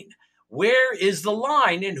line. Where is the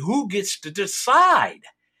line and who gets to decide?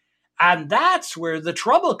 And that's where the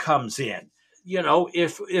trouble comes in.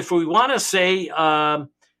 If we want to say, for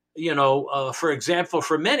example,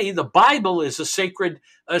 for many, the Bible is a sacred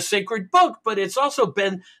book, but it's also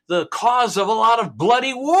been the cause of a lot of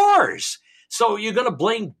bloody wars. So you're going to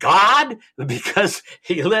blame God because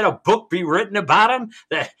he let a book be written about him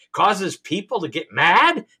that causes people to get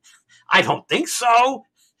mad? I don't think so.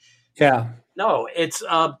 Yeah. No, it's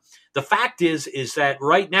the fact is that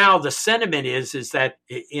right now the sentiment is that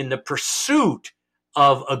in the pursuit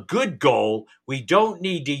of a good goal, we don't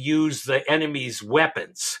need to use the enemy's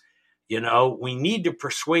weapons. We need to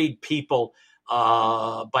persuade people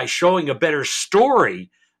by showing a better story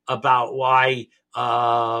about why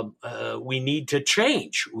we need to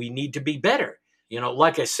change. We need to be better.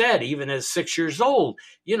 Like I said, even as 6 years old,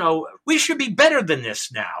 we should be better than this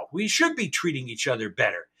now. We should be treating each other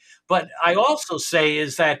better. But I also say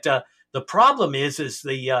is that the problem is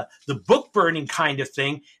the book burning kind of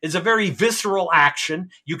thing is a very visceral action.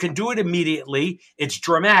 You can do it immediately. It's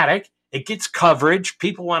dramatic. It gets coverage.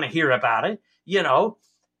 People want to hear about it,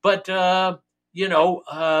 But,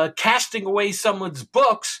 casting away someone's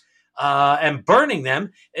books and burning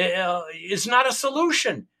them is not a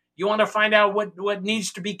solution. You want to find out what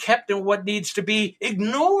needs to be kept and what needs to be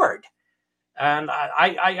ignored. And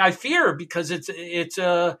I fear because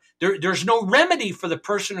there's no remedy for the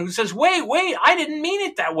person who says, wait, I didn't mean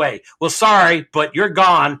it that way. Well, sorry, but you're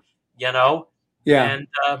gone, Yeah.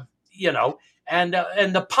 And,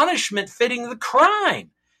 and the punishment fitting the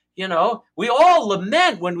crime. We all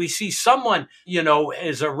lament when we see someone,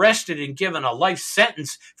 is arrested and given a life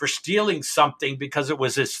sentence for stealing something because it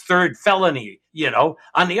was his third felony,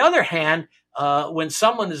 On the other hand, when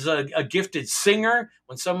someone is a gifted singer,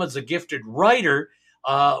 when someone's a gifted writer,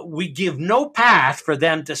 we give no path for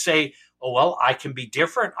them to say, oh, well, I can be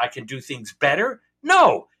different. I can do things better.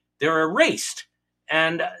 No, they're erased.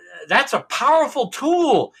 And that's a powerful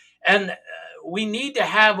tool. And we need to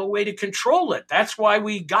have a way to control it. That's why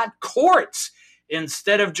we got courts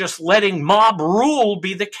instead of just letting mob rule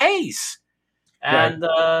be the case. And,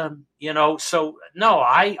 so no,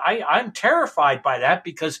 I'm terrified by that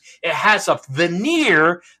because it has a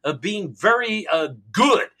veneer of being very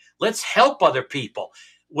good. Let's help other people.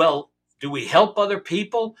 Well, Do we help other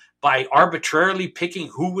people by arbitrarily picking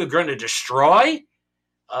who we're going to destroy?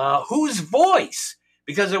 Whose voice?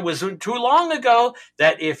 Because it was too long ago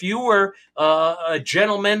that if you were a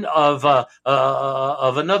gentleman of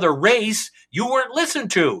another race, you weren't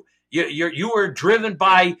listened to. You were driven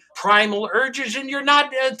by primal urges, and you're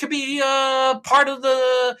not to be part of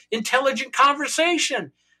the intelligent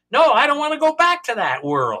conversation. No, I don't want to go back to that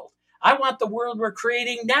world. I want the world we're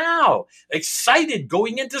creating now. Excited,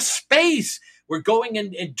 going into space. We're going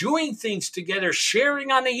and doing things together,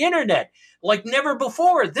 sharing on the internet like never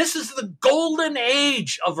before. This is the golden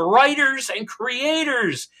age of writers and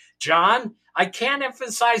creators, John. I can't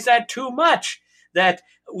emphasize that too much, that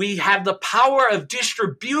we have the power of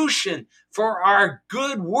distribution for our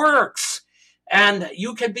good works. And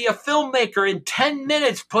you can be a filmmaker in 10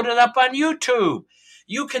 minutes, put it up on YouTube.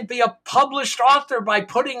 You can be a published author by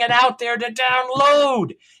putting it out there to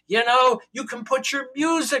download. You can put your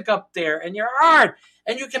music up there and your art,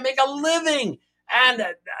 and you can make a living and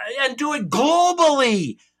do it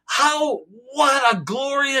globally. What a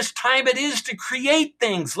glorious time it is to create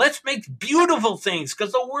things. Let's make beautiful things,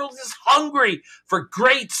 because the world is hungry for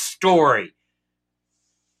great story.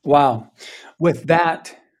 Wow. With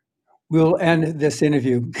that, we'll end this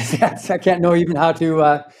interview. I can't know even how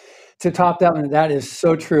to top that one. That is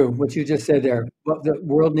so true, what you just said there. What the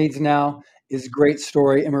world needs now is great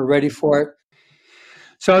story, and we're ready for it.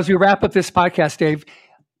 So as we wrap up this podcast, Dave,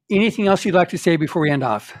 anything else you'd like to say before we end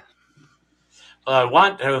off? I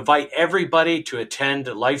want to invite everybody to attend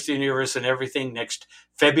Life's the Universe and Everything next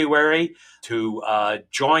February, to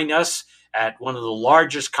join us at one of the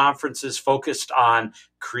largest conferences focused on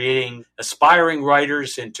creating aspiring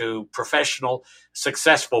writers into professional,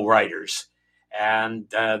 successful writers.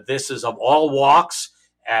 And this is of all walks,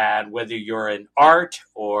 and whether you're in art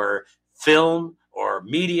or film or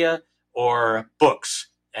media or books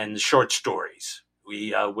and short stories,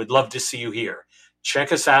 we would love to see you here.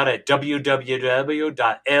 Check us out at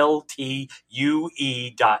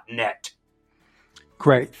www.ltue.net.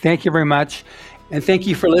 Great. Thank you very much. And thank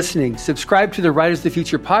you for listening. Subscribe to the Writers of the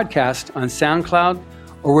Future podcast on SoundCloud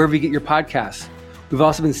or wherever you get your podcasts. We've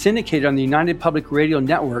also been syndicated on the United Public Radio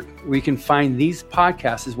Network, where you can find these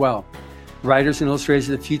podcasts as well. Writers and Illustrators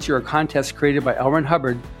of the Future are contests created by L. Ron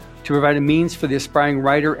Hubbard to provide a means for the aspiring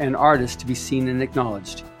writer and artist to be seen and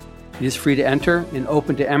acknowledged. It is free to enter and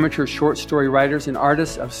open to amateur short story writers and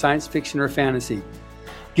artists of science fiction or fantasy.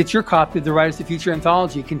 Get your copy of the Writers of the Future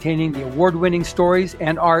anthology containing the award-winning stories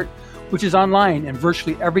and art, which is online in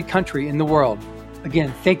virtually every country in the world.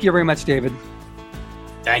 Again, thank you very much, David.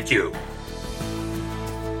 Thank you.